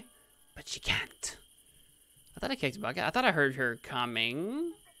me, but she can't. I thought I kicked a bucket. I thought I heard her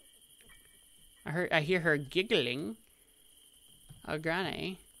coming. I hear her giggling. Oh,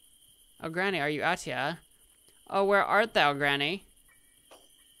 Granny. Oh, Granny, are you out here? Oh, where art thou, Granny?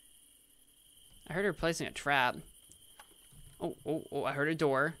 I heard her placing a trap. Oh, I heard a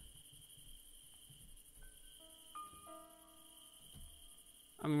door.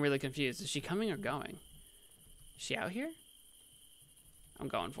 I'm really confused. Is she coming or going? Is she out here? I'm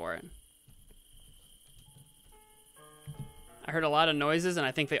going for it. I heard a lot of noises, and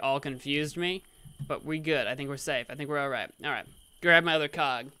I think they all confused me. But we good. I think we're safe. I think we're alright. Alright. Grab my other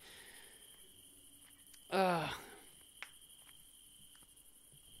cog.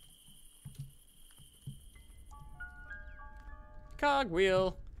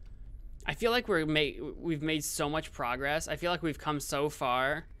 Cogwheel. I feel like we've made so much progress. I feel like we've come so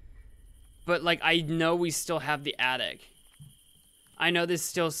far. But, like, I know we still have the attic. I know there's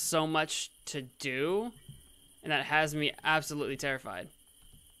still so much to do. And that has me absolutely terrified.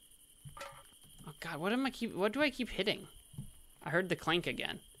 Oh, God. What do I keep hitting? I heard the clank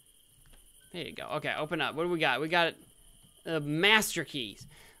again. There you go. Okay, open up. What do we got? We got master keys.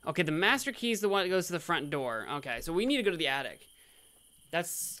 Okay, the master key is the one that goes to the front door. Okay, so we need to go to the attic.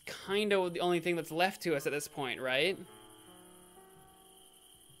 That's kind of the only thing that's left to us at this point, right?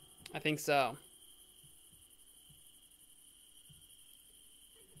 I think so.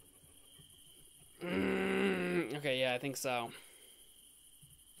 Okay, yeah, I think so.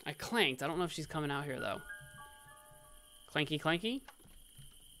 I clanked. I don't know if she's coming out here, though. Clanky, clanky.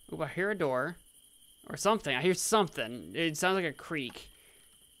 Ooh, I hear a door. Or something. I hear something. It sounds like a creak.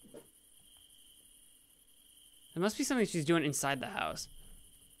 There must be something she's doing inside the house.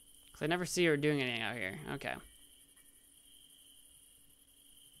 Because I never see her doing anything out here. Okay.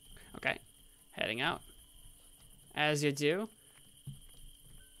 Okay. Heading out. As you do.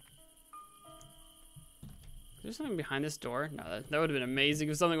 Is there something behind this door? No, that would have been amazing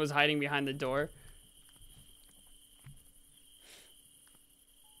if something was hiding behind the door.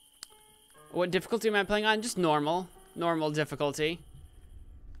 What difficulty am I playing on? Just normal. Normal difficulty.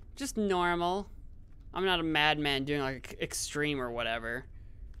 Just normal. I'm not a madman doing like extreme or whatever.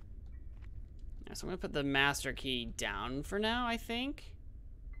 Yeah, so I'm gonna put the master key down for now, I think.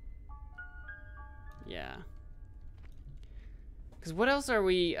 Yeah. Because what else are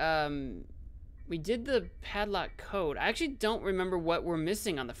we, we did the padlock code. I actually don't remember what we're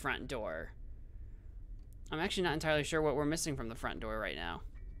missing on the front door. I'm actually not entirely sure what we're missing from the front door right now.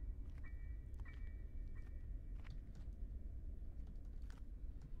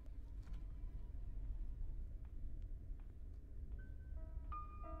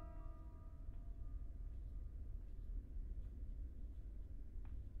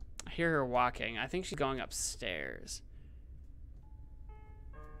 I hear her walking. I think she's going upstairs.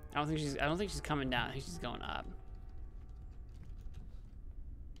 I don't think she's coming down. I think she's going up.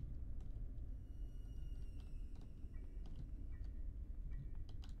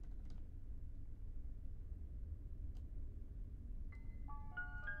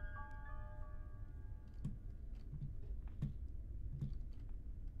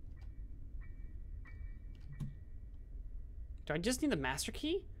 Do I just need the master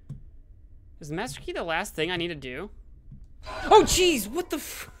key? Is the master key the last thing I need to do? Oh, jeez! What the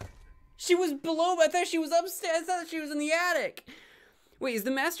f... She was below, I thought she was upstairs. I thought she was in the attic. Wait, is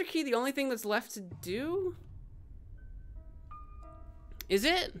the master key the only thing that's left to do? Is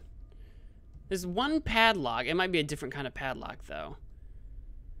it? There's one padlock. It might be a different kind of padlock, though.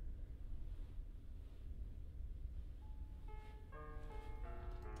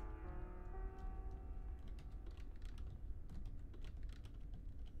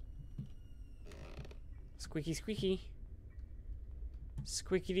 Squeaky, squeaky.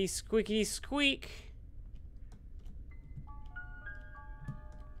 Squeakity, squeaky, squeak.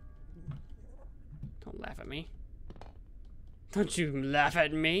 Don't laugh at me. Don't you laugh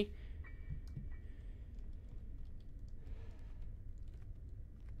at me.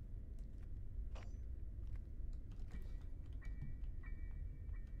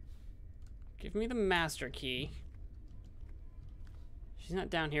 Give me the master key. She's not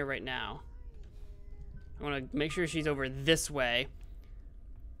down here right now. I want to make sure she's over this way.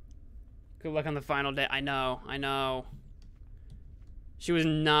 Good luck on the final day. I know, I know. She was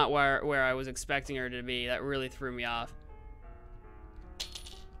not where I was expecting her to be. That really threw me off.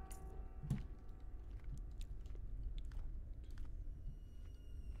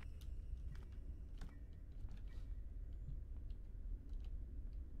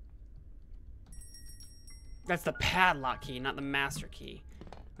 That's the padlock key, not the master key.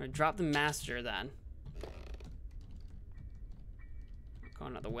 I'm gonna drop the master then.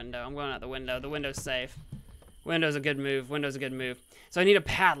 Going out the window. I'm going out the window. The window's safe. Window's a good move. Window's a good move. So I need a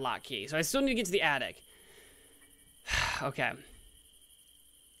padlock key. So I still need to get to the attic. Okay.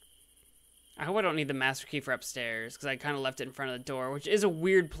 I hope I don't need the master key for upstairs, because I kind of left it in front of the door, which is a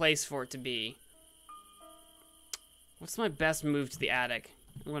weird place for it to be. What's my best move to the attic?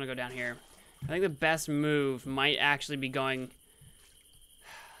 I'm going to go down here. I think the best move might actually be going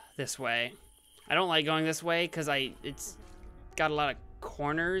this way. I don't like going this way, because it's got a lot of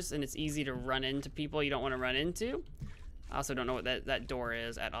corners and it's easy to run into people you don't want to run into. I also don't know what that door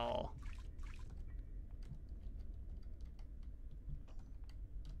is at all.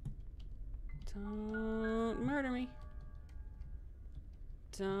 Don't murder me.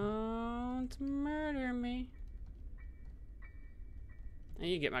 Don't murder me. I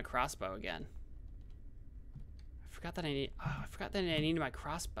need to get my crossbow again. I forgot that I needed my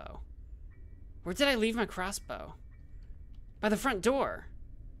crossbow. Where did I leave my crossbow? By the front door.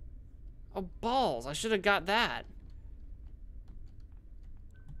 Oh, balls. I should have got that.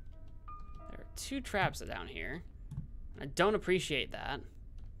 There are 2 traps down here. I don't appreciate that.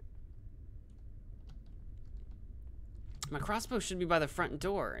 My crossbow should be by the front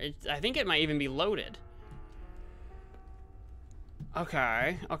door. I think it might even be loaded.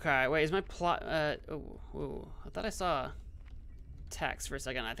 Okay, okay. Wait, is my plot... ooh. I thought I saw text for a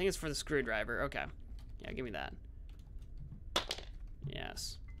second. I think it's for the screwdriver. Okay. Yeah, give me that.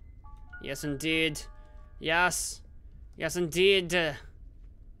 Yes. Yes, indeed. Yes. Yes, indeed. There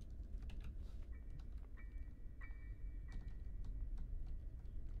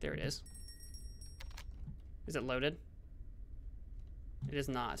it is. Is it loaded? It is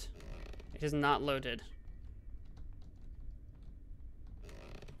not. It is not loaded.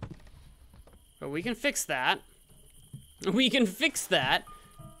 But we can fix that. We can fix that.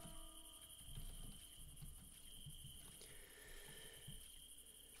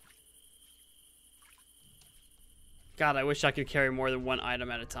 God, I wish I could carry more than one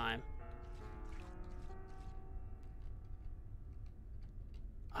item at a time.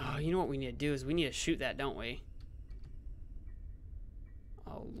 Oh, you know what we need to do is we need to shoot that, don't we?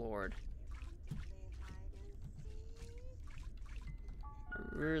 Oh, Lord. I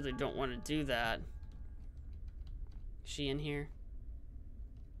really don't want to do that. Is she in here?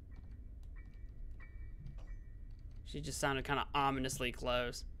 She just sounded kind of ominously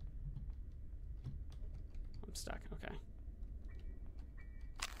close. I'm stuck, okay.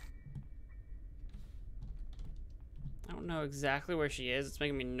 I don't know exactly where she is. It's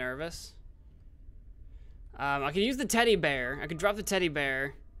making me nervous. I could use the teddy bear. I could drop the teddy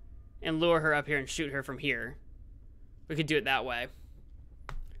bear and lure her up here and shoot her from here. We could do it that way.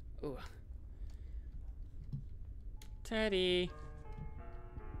 Ooh. Teddy.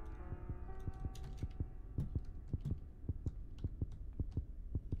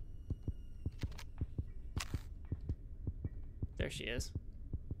 There she is.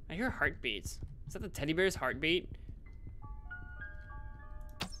 I hear heartbeats. Is that the teddy bear's heartbeat?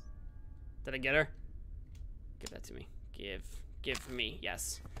 Did I get her? Give that to me. Give me,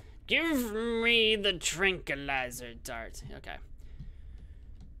 yes. Give me the tranquilizer dart. Okay.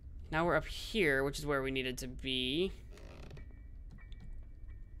 Now we're up here, which is where we needed to be.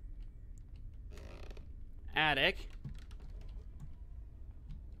 Attic.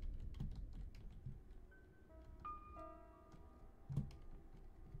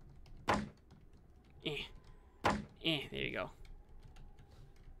 There you go.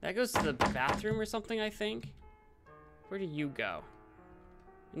 That goes to the bathroom or something, I think. Where do you go?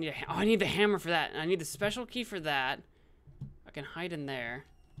 I need the hammer for that. And I need the special key for that. I can hide in there.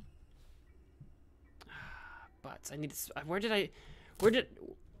 But I need this. Where did I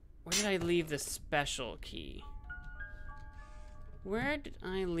leave the special key? Where did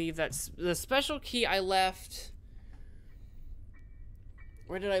I leave that? The special key I left.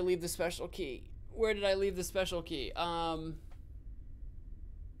 Where did I leave the special key? Where did I leave the special key? Because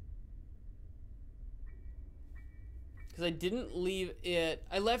I didn't leave it.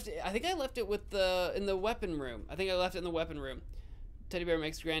 I think I left it in the weapon room. I think I left it in the weapon room. Teddy bear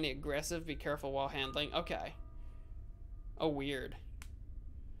makes Granny aggressive. Be careful while handling. Okay. Oh, weird.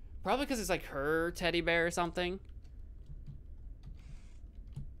 Probably because it's like her teddy bear or something.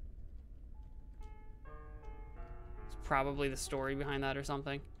 It's probably the story behind that or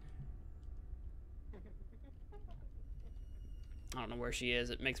something. I don't know where she is.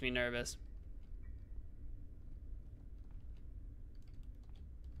 It makes me nervous.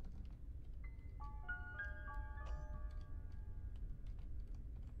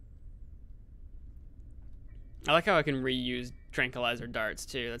 I like how I can reuse tranquilizer darts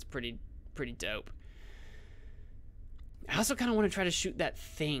too. That's pretty dope. I also kind of want to try to shoot that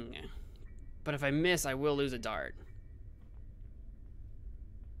thing. But if I miss, I will lose a dart.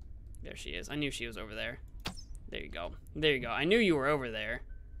 There she is. I knew she was over there. There you go. There you go. I knew you were over there.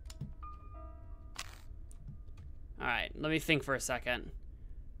 Alright, let me think for a second.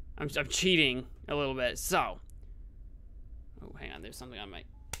 I'm cheating a little bit. So. Oh, hang on. There's something on my...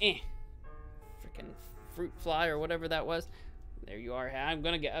 Freaking fruit fly or whatever that was. There you are. I'm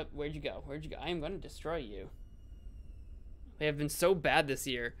gonna get up. Where'd you go? Where'd you go? I am gonna destroy you. They have been so bad this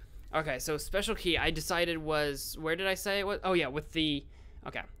year. Okay, so special key I decided was... Where did I say it was? Oh, yeah, with the...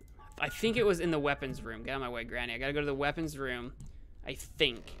 Okay. I think it was in the weapons room. Get out of my way, Granny. I gotta go to the weapons room. I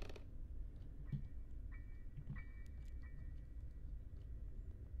think.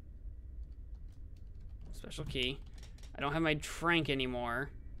 Special key. I don't have my trank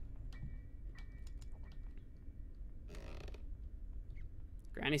anymore.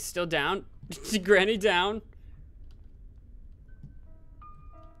 Granny's still down. Granny down.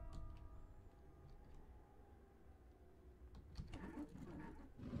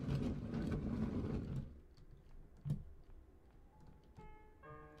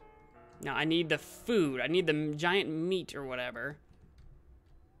 Now I need the food. I need the giant meat or whatever.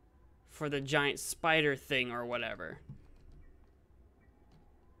 For the giant spider thing or whatever.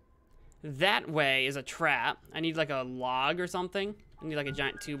 That way is a trap. I need like a log or something. I need like a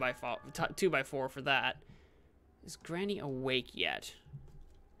giant 2x4 for that. Is Granny awake yet?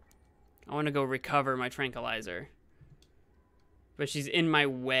 I want to go recover my tranquilizer. But she's in my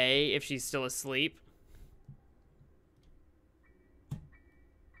way if she's still asleep.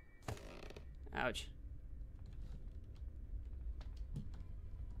 Ouch.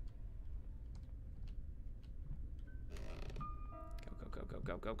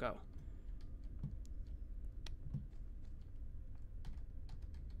 Go.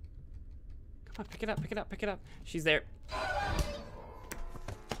 Come on, pick it up. She's there. I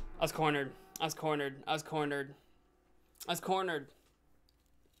was cornered.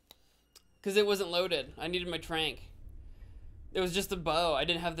 Because it wasn't loaded. I needed my trank. It was just a bow. I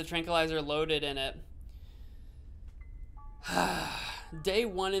didn't have the tranquilizer loaded in it. Day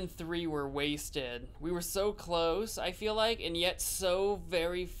 1 and 3 were wasted. We were so close, I feel like, and yet so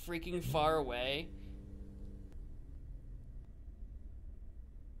very freaking far away.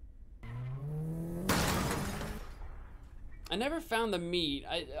 I never found the meat.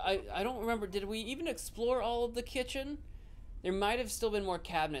 I don't remember. Did we even explore all of the kitchen? There might have still been more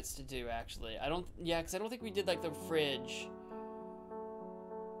cabinets to do, actually. Because I don't think we did, like, the fridge.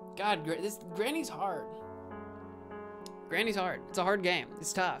 God, Granny's hard. Granny's hard. It's a hard game.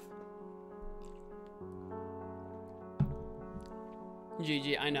 It's tough.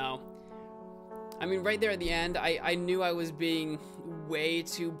 GG, I know. I mean, right there at the end, I knew I was being way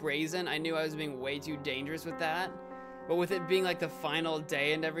too brazen. I knew I was being way too dangerous with that. But with it being like the final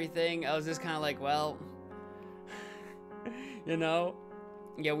day and everything, I was just kind of like, well, you know?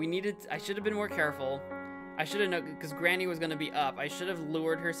 Yeah, I should have been more careful. I should have known, because Granny was going to be up. I should have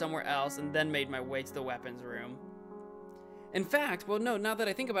lured her somewhere else and then made my way to the weapons room. In fact, well, no, now that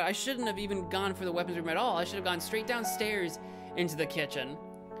I think about it, I shouldn't have even gone for the weapons room at all. I should have gone straight downstairs into the kitchen,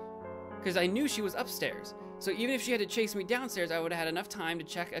 because I knew she was upstairs. So even if she had to chase me downstairs, I would have had enough time to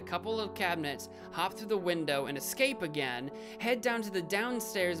check a couple of cabinets, hop through the window, and escape again, head down to the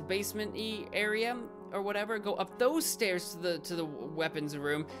downstairs basement-y area, or whatever, go up those stairs to the weapons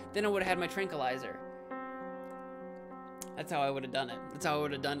room, then I would have had my tranquilizer. That's how I would have done it. That's how I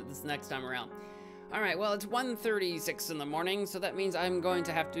would have done it this next time around. Alright, well, it's 1:36 in the morning, so that means I'm going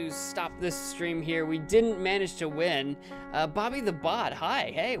to have to stop this stream here. We didn't manage to win. Bobby the Bot, hi,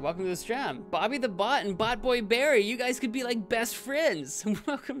 hey, welcome to the stream. Bobby the Bot and Bot Boy Barry, you guys could be like best friends.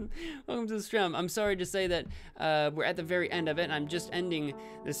 welcome to the stream. I'm sorry to say that we're at the very end of it, and I'm just ending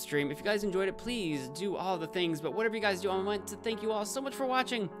this stream. If you guys enjoyed it, please do all the things, but whatever you guys do, I want to thank you all so much for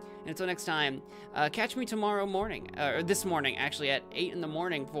watching. And until next time, catch me tomorrow morning, or this morning, actually, at 8 in the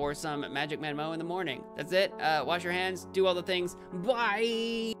morning for some MagicManMo in the morning. That's it. Wash your hands, do all the things.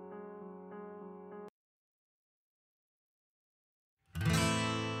 Bye!